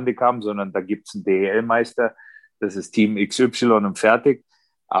zustande kam, sondern da gibt es einen DEL-Meister, das ist Team XY und fertig.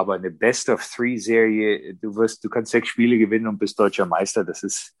 Aber eine Best-of-3-Serie, du kannst 6 Spiele gewinnen und bist deutscher Meister. Das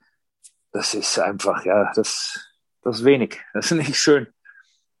ist einfach, Das ist wenig. Das ist nicht schön.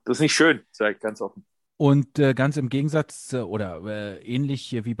 Das ist nicht schön, sage ich ganz offen. Und ganz im Gegensatz oder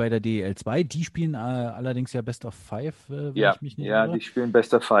ähnlich wie bei der DEL 2, die spielen allerdings ja Best of Five, wenn ich mich nicht irre. Die spielen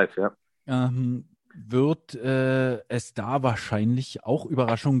Best of Five, ja. Wird es da wahrscheinlich auch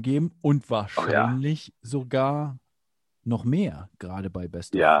Überraschungen geben und wahrscheinlich sogar noch mehr, gerade bei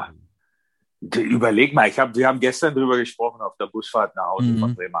Best of Five. Überleg mal, wir haben gestern drüber gesprochen auf der Busfahrt nach Hause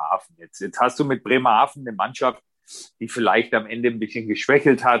von Bremerhaven. Jetzt hast du mit Bremerhaven eine Mannschaft, die vielleicht am Ende ein bisschen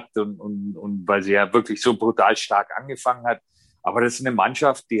geschwächelt hat und weil sie ja wirklich so brutal stark angefangen hat. Aber das ist eine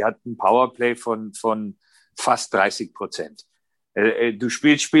Mannschaft, die hat ein Powerplay von fast 30%. Du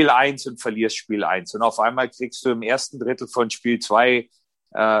spielst Spiel 1 und verlierst Spiel 1. Und auf einmal kriegst du im ersten Drittel von Spiel 2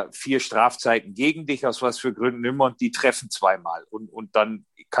 4 Strafzeiten gegen dich, aus was für Gründen immer, und die treffen zweimal. Und dann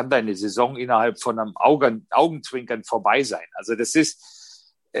kann deine Saison innerhalb von einem Augenzwinkern vorbei sein. Also das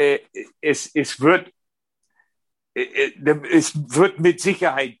ist, es wird mit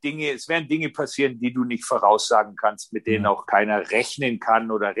Sicherheit es werden Dinge passieren, die du nicht voraussagen kannst, mit denen auch keiner rechnen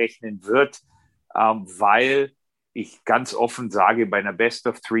kann oder rechnen wird, weil ich ganz offen sage, bei einer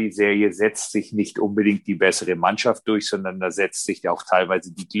Best-of-Three-Serie setzt sich nicht unbedingt die bessere Mannschaft durch, sondern da setzt sich auch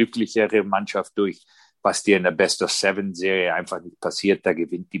teilweise die glücklichere Mannschaft durch, was dir in der Best-of-Seven-Serie einfach nicht passiert. Da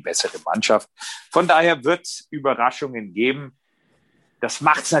gewinnt die bessere Mannschaft. Von daher wird es Überraschungen geben. Das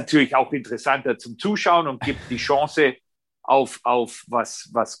macht es natürlich auch interessanter zum Zuschauen und gibt die Chance auf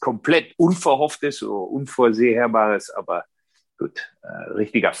was komplett Unverhofftes oder Unvorhersehbares. Aber gut,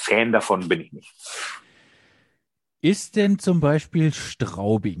 richtiger Fan davon bin ich nicht. Ist denn zum Beispiel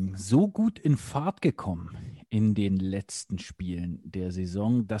Straubing so gut in Fahrt gekommen in den letzten Spielen der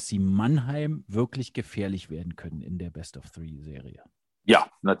Saison, dass sie Mannheim wirklich gefährlich werden können in der Best-of-Three-Serie? Ja,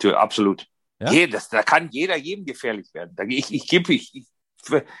 natürlich, absolut. Ja? Da kann jeder jedem gefährlich werden.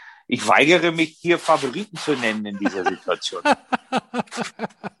 Ich weigere mich, hier Favoriten zu nennen in dieser Situation.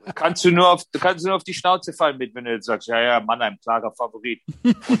 Kannst du nur auf die Schnauze fallen mit, wenn du jetzt sagst, ja, Mannheim, klarer Favorit.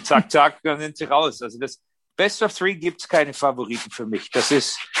 Und zack, dann sind sie raus. Also das Best of Three gibt es keine Favoriten für mich. Das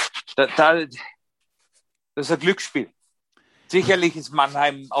ist ein Glücksspiel. Sicherlich ist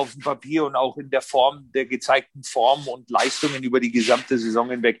Mannheim auf dem Papier und auch in der gezeigten Form und Leistungen über die gesamte Saison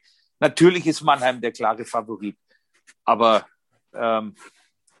hinweg. Natürlich ist Mannheim der klare Favorit. Aber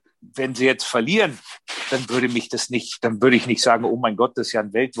wenn sie jetzt verlieren, dann würde ich nicht sagen, oh mein Gott, das ist ja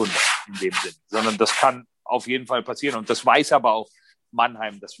ein Weltwunder in dem Sinn, sondern das kann auf jeden Fall passieren. Und das weiß aber auch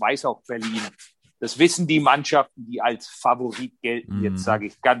Mannheim, das weiß auch Berlin. Das wissen die Mannschaften, die als Favorit gelten. Jetzt sage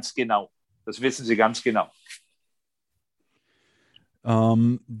ich ganz genau. Das wissen sie ganz genau.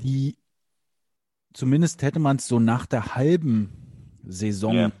 Zumindest hätte man es so nach der halben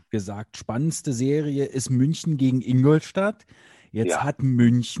Saison gesagt, spannendste Serie ist München gegen Ingolstadt. Jetzt hat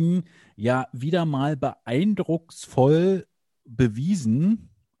München ja wieder mal beeindrucksvoll bewiesen,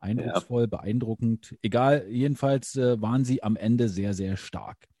 beeindruckend, egal, jedenfalls waren sie am Ende sehr, sehr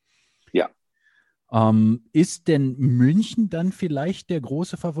stark. Ja. Ist denn München dann vielleicht der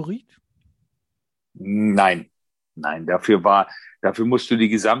große Favorit? Nein, dafür musst du die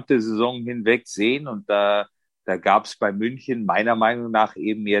gesamte Saison hinweg sehen, und da gab es bei München meiner Meinung nach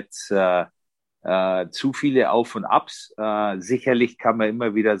eben jetzt zu viele Auf und Abs. Sicherlich kann man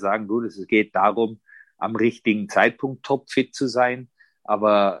immer wieder sagen, gut, es geht darum, am richtigen Zeitpunkt topfit zu sein,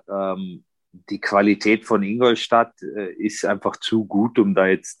 aber die Qualität von Ingolstadt ist einfach zu gut,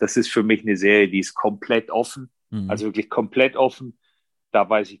 das ist für mich eine Serie, die ist komplett offen, also wirklich komplett offen. Da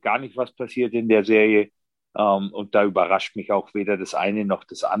weiß ich gar nicht, was passiert in der Serie, und da überrascht mich auch weder das eine noch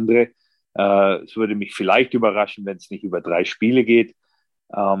das andere. Es würde mich vielleicht überraschen, wenn es nicht über 3 Spiele geht.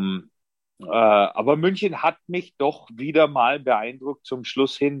 Aber München hat mich doch wieder mal beeindruckt zum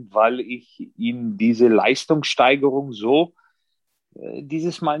Schluss hin, weil ich ihnen diese Leistungssteigerung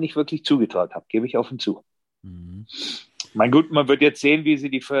dieses Mal nicht wirklich zugetraut habe, gebe ich offen zu. Mein Gut, man wird jetzt sehen, wie sie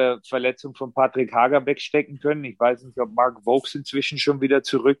die Verletzung von Patrick Hager wegstecken können. Ich weiß nicht, ob Mark Vokes inzwischen schon wieder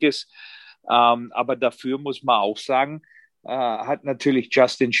zurück ist. Aber dafür muss man auch sagen, hat natürlich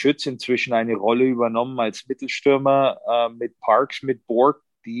Justin Schütz inzwischen eine Rolle übernommen als Mittelstürmer mit Parks, mit Borg,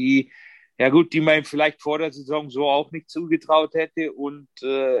 die man ihm vielleicht vor der Saison so auch nicht zugetraut hätte. Und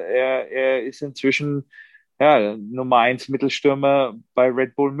er ist inzwischen Nummer 1 Mittelstürmer bei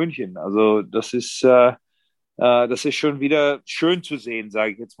Red Bull München. Also das ist schon wieder schön zu sehen,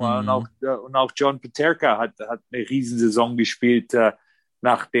 sage ich jetzt mal. Und auch John Peterka hat eine Riesensaison gespielt,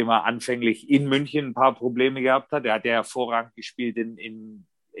 nachdem er anfänglich in München ein paar Probleme gehabt hat. Er hat ja hervorragend gespielt in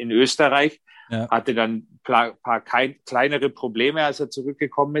Österreich, hatte dann ein paar kleinere Probleme, als er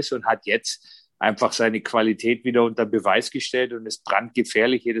zurückgekommen ist, und hat jetzt einfach seine Qualität wieder unter Beweis gestellt und ist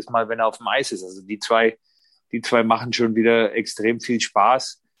brandgefährlich jedes Mal, wenn er auf dem Eis ist. Also die zwei Die zwei machen schon wieder extrem viel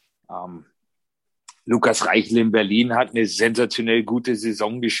Spaß. Lukas Reichel in Berlin hat eine sensationell gute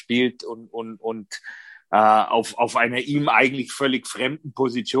Saison gespielt und auf einer ihm eigentlich völlig fremden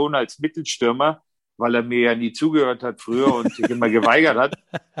Position als Mittelstürmer, weil er mir ja nie zugehört hat früher und sich immer geweigert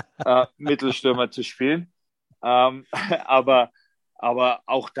hat, Mittelstürmer zu spielen. Aber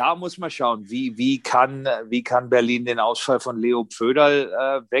auch da muss man schauen, wie kann Berlin den Ausfall von Leo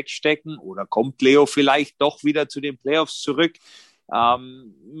Pföderl wegstecken oder kommt Leo vielleicht doch wieder zu den Playoffs zurück?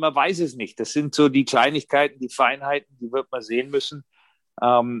 Man weiß es nicht. Das sind so die Kleinigkeiten, die Feinheiten, die wird man sehen müssen.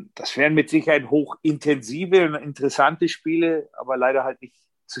 Das wären mit Sicherheit hochintensive und interessante Spiele, aber leider halt nicht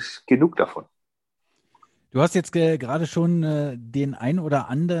genug davon. Du hast jetzt gerade schon den ein oder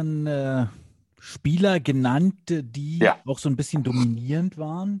anderen Spieler genannt, die auch so ein bisschen dominierend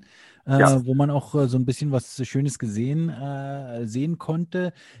waren, wo man auch so ein bisschen was Schönes sehen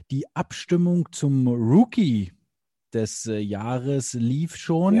konnte. Die Abstimmung zum Rookie des Jahres lief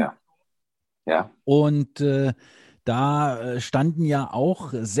schon. Ja. Und da standen ja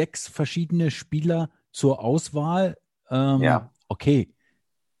auch 6 verschiedene Spieler zur Auswahl. Okay.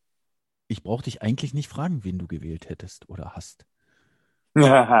 Ich brauche dich eigentlich nicht fragen, wen du gewählt hättest oder hast.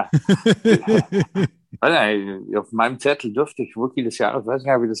 Auf meinem Zettel dürfte ich Rookie des Jahres, weiß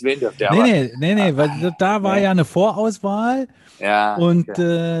nicht, ob ich das wählen dürfte. Nee, weil da war ja eine Vorauswahl. Ja. Und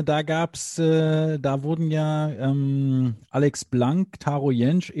da wurden ja Alex Blank, Taro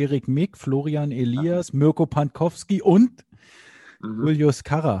Jentsch, Erik Mick, Florian Elias, Mirko Pankowski und Julius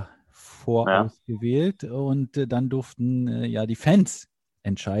Karrer vorausgewählt. Und dann durften die Fans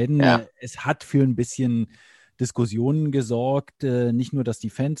entscheiden. Ja. Es hat für ein bisschen Diskussionen gesorgt, nicht nur, dass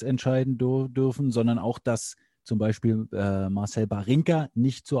die Fans entscheiden dürfen, sondern auch, dass zum Beispiel Marcel Barinka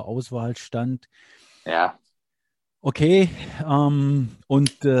nicht zur Auswahl stand. Ja. Okay,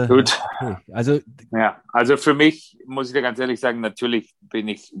 gut. Okay. Also für mich, muss ich dir ganz ehrlich sagen, natürlich bin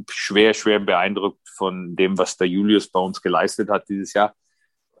ich schwer beeindruckt von dem, was der Julius bei uns geleistet hat dieses Jahr.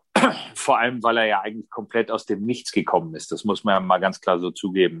 Vor allem, weil er ja eigentlich komplett aus dem Nichts gekommen ist. Das muss man ja mal ganz klar so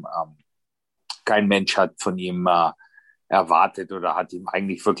zugeben. Kein Mensch hat von ihm erwartet oder hat ihm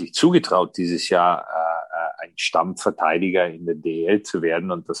eigentlich wirklich zugetraut, dieses Jahr ein Stammverteidiger in der DEL zu werden.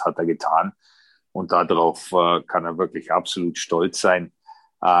 Und das hat er getan. Und darauf kann er wirklich absolut stolz sein.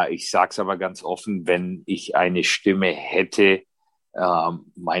 Ich sage es aber ganz offen, wenn ich eine Stimme hätte,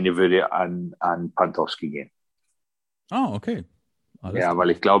 meine würde an Pantowski gehen. Okay.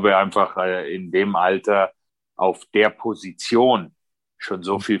 Weil ich glaube einfach in dem Alter auf der Position schon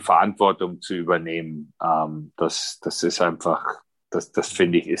so viel Verantwortung zu übernehmen, das ist einfach, das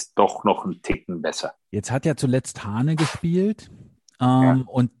finde ich, ist doch noch ein Ticken besser. Jetzt hat ja zuletzt Hane gespielt.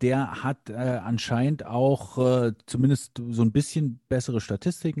 Und der hat anscheinend auch zumindest so ein bisschen bessere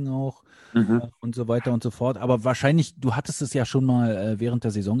Statistiken auch und so weiter und so fort. Aber wahrscheinlich, du hattest es ja schon mal während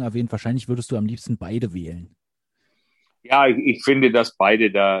der Saison erwähnt, wahrscheinlich würdest du am liebsten beide wählen. Ja, ich finde, dass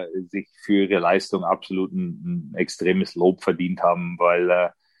beide da sich für ihre Leistung absolut ein extremes Lob verdient haben,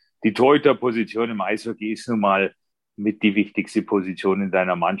 weil die Torhüterposition im Eishockey ist nun mal mit die wichtigste Position in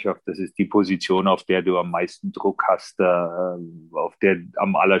deiner Mannschaft. Das ist die Position, auf der du am meisten Druck hast, auf der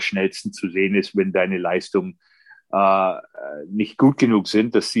am allerschnellsten zu sehen ist, wenn deine Leistungen nicht gut genug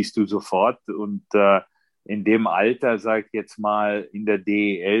sind. Das siehst du sofort. Und in dem Alter, sag ich jetzt mal, in der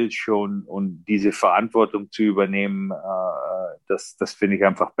DEL schon und diese Verantwortung zu übernehmen, das finde ich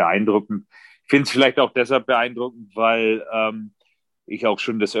einfach beeindruckend. Ich finde es vielleicht auch deshalb beeindruckend, weil ich auch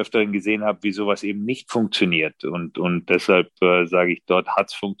schon des Öfteren gesehen habe, wie sowas eben nicht funktioniert. Und deshalb sage ich, dort hat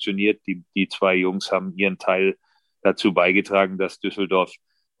es funktioniert. Die zwei Jungs haben ihren Teil dazu beigetragen, dass Düsseldorf,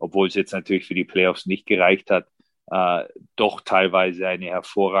 obwohl es jetzt natürlich für die Playoffs nicht gereicht hat, doch teilweise eine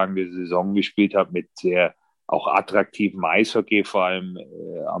hervorragende Saison gespielt hat mit sehr auch attraktivem Eishockey, vor allem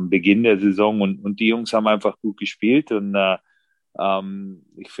am Beginn der Saison. Und die Jungs haben einfach gut gespielt. Und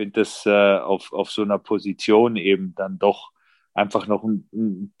ich finde das auf so einer Position eben dann doch einfach noch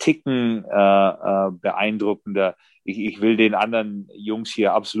ein Ticken beeindruckender. Ich will den anderen Jungs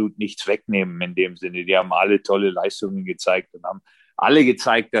hier absolut nichts wegnehmen in dem Sinne. Die haben alle tolle Leistungen gezeigt und haben alle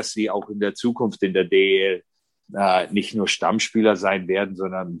gezeigt, dass sie auch in der Zukunft in der DEL nicht nur Stammspieler sein werden,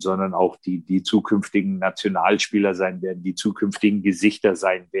 sondern auch die zukünftigen Nationalspieler sein werden, die zukünftigen Gesichter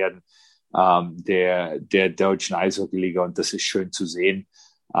sein werden der deutschen Eishockey-Liga. Und das ist schön zu sehen.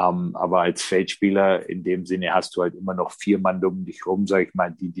 Aber als Feldspieler in dem Sinne hast du halt immer noch 4 Mann um dich rum, sag ich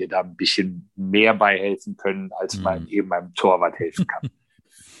mal, die dir da ein bisschen mehr beihelfen können, als man eben einem Torwart helfen kann.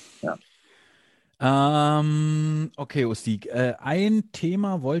 Ja. Okay, Usti, ein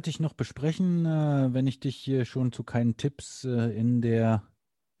Thema wollte ich noch besprechen, wenn ich dich hier schon zu keinen Tipps in der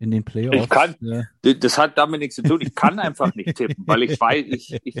in den Playoffs. Das hat damit nichts zu tun. Ich kann einfach nicht tippen, weil ich weiß,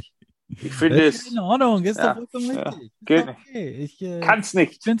 ich finde es. In Ordnung, ist doch vollkommen richtig. Geht okay. Ich kann es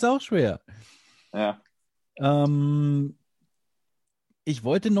nicht. Ich finde es auch schwer. Ja. Ich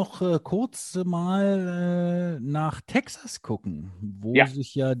wollte noch kurz mal nach Texas gucken, wo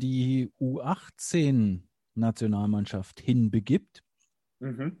sich ja die U18-Nationalmannschaft hinbegibt.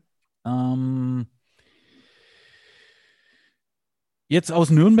 Jetzt aus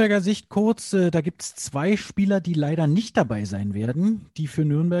Nürnberger Sicht kurz, da gibt es 2 Spieler, die leider nicht dabei sein werden, die für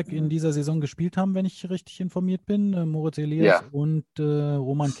Nürnberg in dieser Saison gespielt haben, wenn ich richtig informiert bin. Moritz Elias und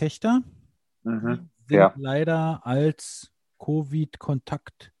Roman Kechter. Die sind leider als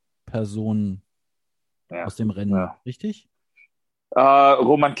Covid-Kontaktpersonen aus dem Rennen, richtig?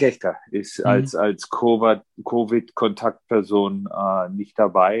 Roman Kechter ist als Covid-Kontaktperson nicht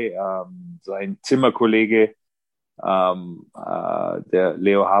dabei. Sein Zimmerkollege, der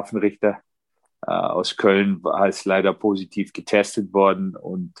Leo Hafenrichter aus Köln, ist leider positiv getestet worden.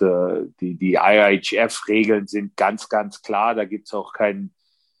 Und die IIHF-Regeln sind ganz, ganz klar. Da gibt's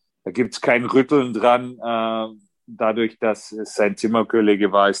kein Rütteln dran. Dadurch, dass es sein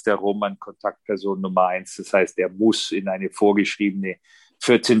Zimmerkollege war, ist der Roman Kontaktperson Nummer 1. Das heißt, er muss in eine vorgeschriebene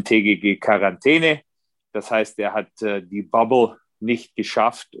 14-tägige Quarantäne. Das heißt, er hat die Bubble nicht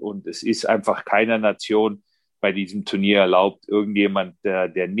geschafft und es ist einfach keiner Nation bei diesem Turnier erlaubt, irgendjemand,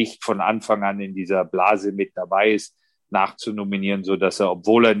 der nicht von Anfang an in dieser Blase mit dabei ist, nachzunominieren, sodass er,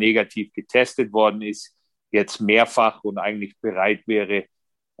 obwohl er negativ getestet worden ist, jetzt mehrfach und eigentlich bereit wäre,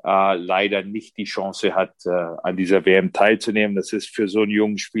 leider nicht die Chance hat, an dieser WM teilzunehmen. Das ist für so einen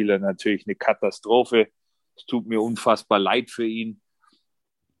jungen Spieler natürlich eine Katastrophe. Es tut mir unfassbar leid für ihn.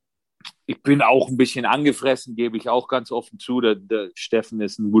 Ich bin auch ein bisschen angefressen, gebe ich auch ganz offen zu. Der Steffen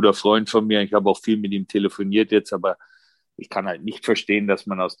ist ein guter Freund von mir. Ich habe auch viel mit ihm telefoniert jetzt, aber ich kann halt nicht verstehen, dass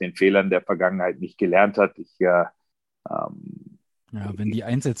man aus den Fehlern der Vergangenheit nicht gelernt hat. Wenn die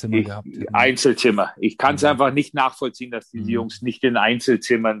Einzelzimmer gehabt hätten. Einzelzimmer. Ich kann es einfach nicht nachvollziehen, dass diese Jungs nicht in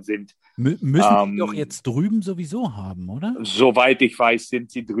Einzelzimmern sind. Müssen die doch jetzt drüben sowieso haben, oder? Soweit ich weiß, sind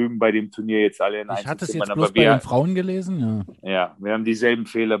sie drüben bei dem Turnier jetzt alle in Einzelzimmern. Ich hatte es jetzt bloß bei den Frauen gelesen. Ja, wir haben dieselben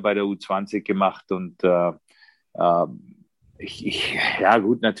Fehler bei der U20 gemacht und gut,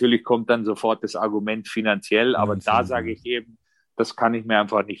 natürlich kommt dann sofort das Argument finanziell, aber da sage ich eben, das kann ich mir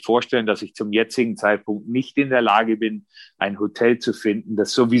einfach nicht vorstellen, dass ich zum jetzigen Zeitpunkt nicht in der Lage bin, ein Hotel zu finden,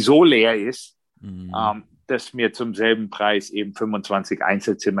 das sowieso leer ist, das mir zum selben Preis eben 25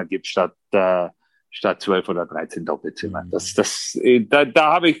 Einzelzimmer gibt, statt 12 oder 13 Doppelzimmer.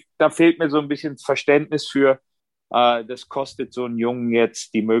 Da fehlt mir so ein bisschen Verständnis für. Das kostet so einen Jungen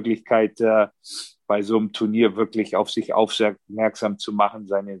jetzt die Möglichkeit, bei so einem Turnier wirklich auf sich aufmerksam zu machen,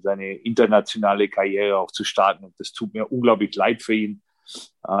 seine internationale Karriere auch zu starten. Und das tut mir unglaublich leid für ihn,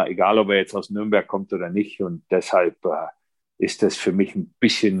 egal ob er jetzt aus Nürnberg kommt oder nicht. Und deshalb ist das für mich ein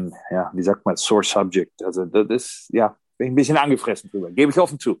bisschen, wie sagt man, sore subject. Also das ist, bin ich ein bisschen angefressen drüber. Gebe ich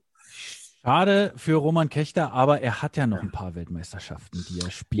offen zu. Schade für Roman Kechter, aber er hat ja noch ein paar Weltmeisterschaften, die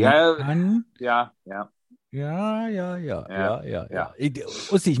er spielen kann. Ja.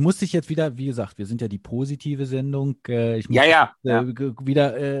 Usti, ich muss dich jetzt wieder, wie gesagt, wir sind ja die positive Sendung, ich muss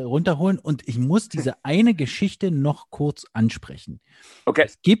wieder runterholen und ich muss diese eine Geschichte noch kurz ansprechen. Okay.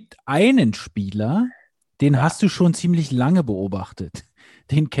 Es gibt einen Spieler, den hast du schon ziemlich lange beobachtet.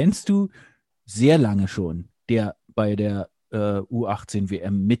 Den kennst du sehr lange schon, der bei der U18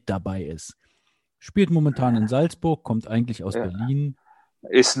 WM mit dabei ist. Spielt momentan in Salzburg, kommt eigentlich aus Berlin.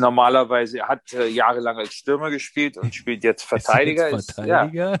 Ist normalerweise, hat jahrelang als Stürmer gespielt und spielt jetzt Verteidiger.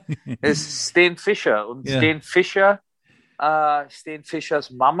 Ist Sten Fischer. Und Sten Fischers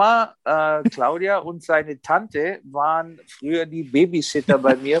Mama, Claudia, und seine Tante waren früher die Babysitter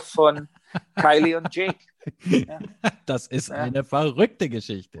bei mir von Kylie und Jake. Ja. Das ist eine verrückte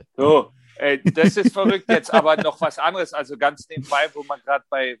Geschichte. So, das ist verrückt jetzt, aber noch was anderes. Also ganz nebenbei, wo man gerade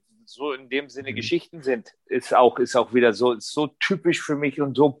bei so in dem Sinne Geschichten sind, ist auch wieder so typisch für mich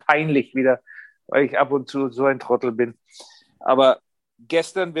und so peinlich wieder, weil ich ab und zu so ein Trottel bin. Aber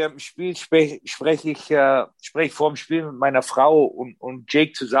gestern während dem Spiel spreche ich vor dem Spiel mit meiner Frau und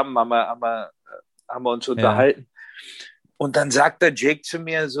Jake zusammen, haben wir uns unterhalten. Und dann sagt der Jake zu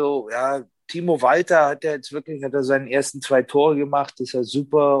mir so, Timo Walter hat er seine ersten 2 Tore gemacht, ist ja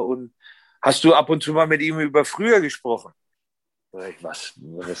super. Und hast du ab und zu mal mit ihm über früher gesprochen? Was?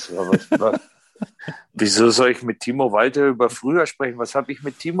 Wieso soll ich mit Timo Walter über früher sprechen? Was habe ich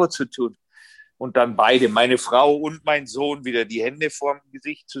mit Timo zu tun? Und dann beide, meine Frau und mein Sohn, wieder die Hände vorm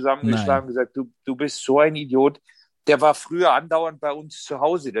Gesicht zusammengeschlagen und gesagt, du bist so ein Idiot. der war früher andauernd bei uns zu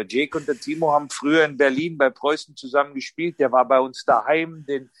Hause. Der Jake und der Timo haben früher in Berlin bei Preußen zusammen gespielt. Der war bei uns daheim.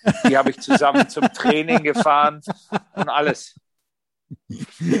 Die habe ich zusammen zum Training gefahren und alles.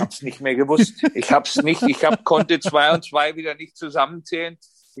 Ich habe es nicht mehr gewusst. Konnte 2 und 2 wieder nicht zusammenzählen.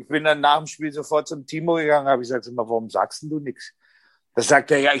 Ich bin dann nach dem Spiel sofort zum Timo gegangen, habe gesagt, warum sagst du nichts? Da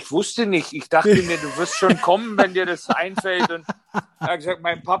sagt er, ja, ich wusste nicht. Ich dachte mir, du wirst schon kommen, wenn dir das einfällt. Und er hat gesagt,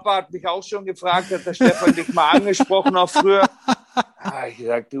 mein Papa hat mich auch schon gefragt, hat der Stefan dich mal angesprochen, auch früher.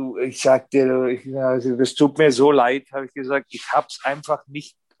 Ich sag dir, das tut mir so leid, habe ich gesagt. Ich habe es einfach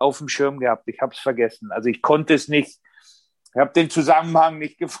nicht auf dem Schirm gehabt. Ich habe es vergessen. Also ich konnte es nicht. Ich habe den Zusammenhang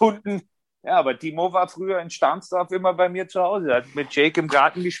nicht gefunden. Ja, aber Timo war früher in Starnsdorf immer bei mir zu Hause. Er hat mit Jake im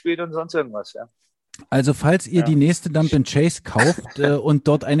Garten gespielt und sonst irgendwas, ja. Also falls ihr die nächste Dump & Chase kauft und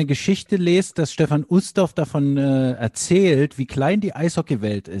dort eine Geschichte lest, dass Stefan Ustorf davon erzählt, wie klein die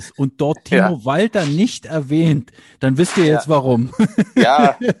Eishockeywelt ist und dort Timo Walter nicht erwähnt, dann wisst ihr jetzt warum.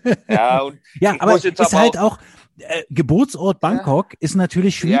 Ja, und ja, aber es ist halt auch Geburtsort Bangkok ist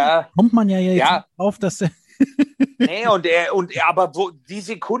natürlich schwierig. Ja. Kommt man ja jetzt auf, dass Nee, aber die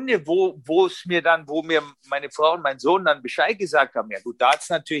Sekunde, wo mir meine Frau und mein Sohn dann Bescheid gesagt haben, ja gut, da hat es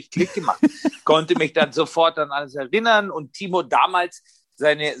natürlich Klick gemacht. Konnte mich dann sofort an alles erinnern und Timo damals,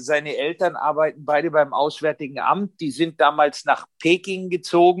 seine Eltern arbeiten beide beim Auswärtigen Amt, die sind damals nach Peking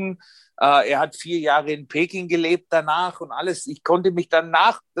gezogen. Er hat 4 Jahre in Peking gelebt danach und alles. Ich konnte mich dann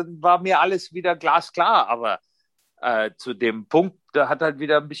war mir alles wieder glasklar, aber zu dem Punkt, da hat halt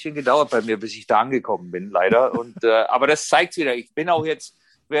wieder ein bisschen gedauert bei mir, bis ich da angekommen bin, leider. Und aber das zeigt wieder. Ich werde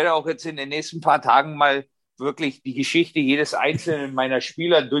auch jetzt in den nächsten paar Tagen mal wirklich die Geschichte jedes einzelnen meiner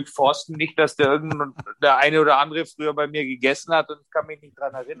Spieler durchforsten. Nicht, dass der eine oder andere früher bei mir gegessen hat und ich kann mich nicht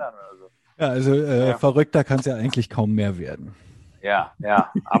dran erinnern oder so. Ja, also verrückter kann es ja eigentlich kaum mehr werden. Ja.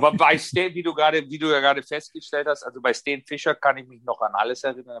 Aber bei Stan, wie du ja gerade festgestellt hast, also bei Stan Fischer kann ich mich noch an alles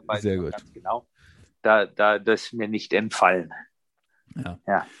erinnern. Sehr gut. Ganz genau. Da das ist mir nicht entfallen.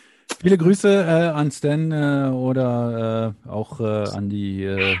 Ja. Viele Grüße an Stan oder auch an die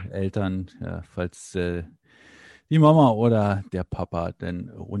Eltern, falls die Mama oder der Papa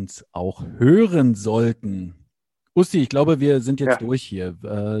denn uns auch hören sollten. Usti, ich glaube, wir sind jetzt durch hier.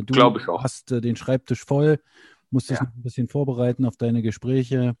 Du hast den Schreibtisch voll, musst dich noch ein bisschen vorbereiten auf deine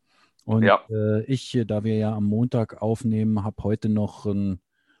Gespräche. Und ich, da wir ja am Montag aufnehmen, habe heute noch ein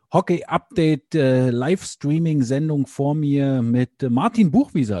Hockey-Update, Livestreaming-Sendung vor mir mit Martin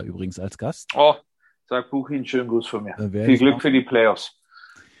Buchwieser übrigens als Gast. Oh, sag Buchi einen schönen Gruß von mir. Viel Glück für die Playoffs.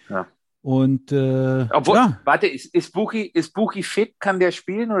 Ja. Und warte, ist Buchi fit? Kann der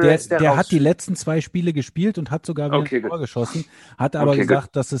spielen oder ist der raus? Der hat die letzten 2 Spiele gespielt und hat sogar wieder ein Tor geschossen. Hat aber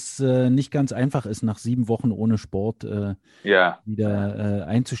gesagt, dass es nicht ganz einfach ist, nach 7 Wochen ohne Sport wieder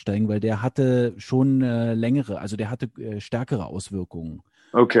einzusteigen, weil der hatte schon längere, also der hatte stärkere Auswirkungen.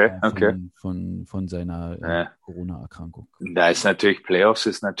 Okay. Von seiner Corona-Erkrankung. Da ist natürlich, Playoffs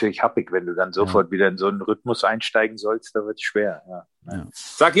ist natürlich happig, wenn du dann sofort wieder in so einen Rhythmus einsteigen sollst, da wird es schwer. Ja.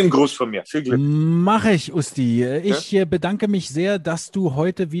 Sag ihm Gruß von mir, viel Glück. Mach ich, Usti. Ich bedanke mich sehr, dass du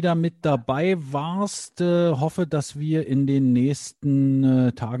heute wieder mit dabei warst. Hoffe, dass wir in den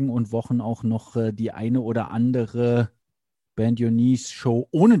nächsten Tagen und Wochen auch noch die eine oder andere Bend Your Knees Show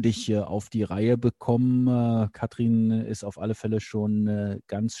ohne dich hier auf die Reihe bekommen. Katrin ist auf alle Fälle schon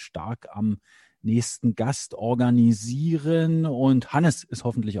ganz stark am nächsten Gast organisieren und Hannes ist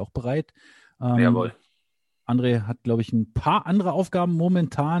hoffentlich auch bereit. Jawohl. André hat, glaube ich, ein paar andere Aufgaben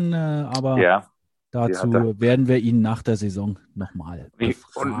momentan, aber dazu werden wir ihn nach der Saison nochmal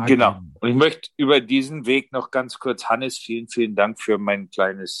befragen. Genau. Und ich möchte über diesen Weg noch ganz kurz, Hannes, vielen, vielen Dank für mein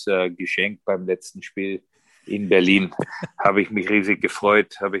kleines Geschenk beim letzten Spiel in Berlin. Habe ich mich riesig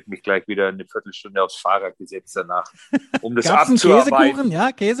gefreut, habe ich mich gleich wieder eine Viertelstunde aufs Fahrrad gesetzt danach, um das abzuarbeiten.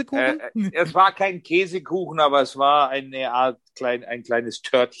 Käsekuchen? Es war kein Käsekuchen, aber es war eine Art ein kleines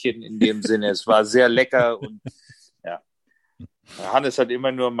Törtchen in dem Sinne. Es war sehr lecker und Hannes hat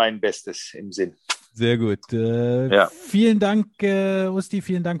immer nur mein Bestes im Sinn. Sehr gut. Vielen Dank, Usti,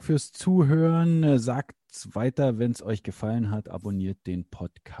 vielen Dank fürs Zuhören. Sagt weiter, wenn es euch gefallen hat, abonniert den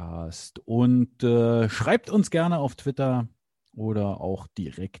Podcast und schreibt uns gerne auf Twitter oder auch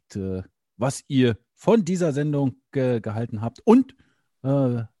direkt, was ihr von dieser Sendung gehalten habt und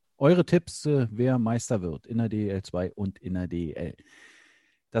eure Tipps, wer Meister wird in der DEL 2 und in der DEL.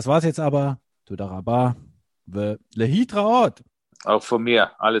 Das war's jetzt aber. Tudaraba, Lehitraot. Auch von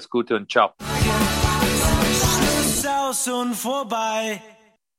mir. Alles Gute und ciao. Aus und vorbei.